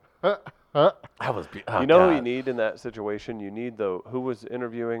 That was you know who you need in that situation? You need who was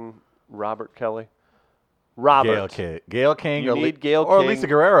interviewing Robert Kelly? Robert. Gail King You or, need Gail or King Lisa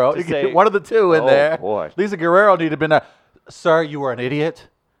Guerrero. to You get say- one of the two in Oh, there. boy. Lisa Guerrero need to have been there. Sir, you are an idiot.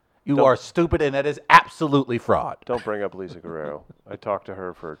 You Don't- are stupid, and that is absolutely fraud. Don't bring up Lisa Guerrero. I talked to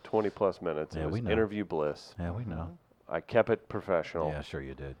her for 20 plus minutes. Yeah, It was we know. interview bliss. Yeah, we know. I kept it professional. Yeah, sure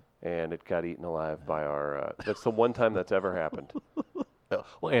you did. And it got eaten alive by our. That's the one time that's ever happened.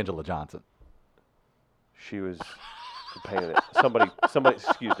 Well, Angela Johnson. She was a pain in it. Somebody,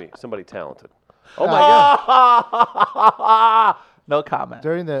 excuse me, somebody talented. Oh my God! No comment.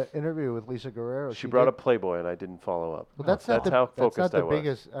 During the interview with Lisa Guerrero, She brought did- up Playboy, and I didn't follow up. Well, that's not how that's focused not the I was.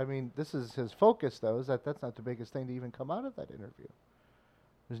 biggest. I mean, this is his focus, though. Is that's not the biggest thing to even come out of that interview?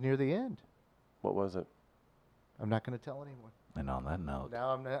 It was near the end. What was it? I'm not going to tell anyone. And on that note,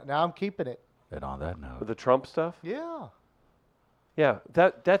 Now I'm keeping it. and on that note, With the Trump stuff? Yeah. Yeah,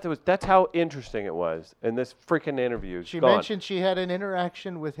 that's how interesting it was. And this freaking interview. She gone. mentioned she had an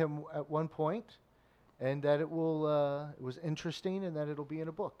interaction with him at one point, and that it was interesting, and that it'll be in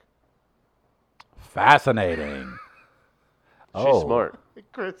a book. fascinating. She's smart.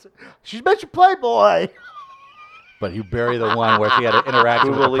 Chris, she's mentioned Playboy. But you bury the one where she had an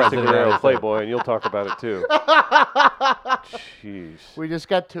interaction Google with the Lisa president. Guerrero and Playboy, and you'll talk about it too. Jeez. We just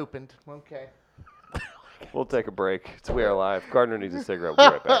got tupined. Okay. We'll take a break. It's We Are Live. Gardner needs a cigarette. We'll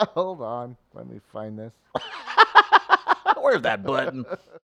be right back. Hold on. Let me find this. Where's that button?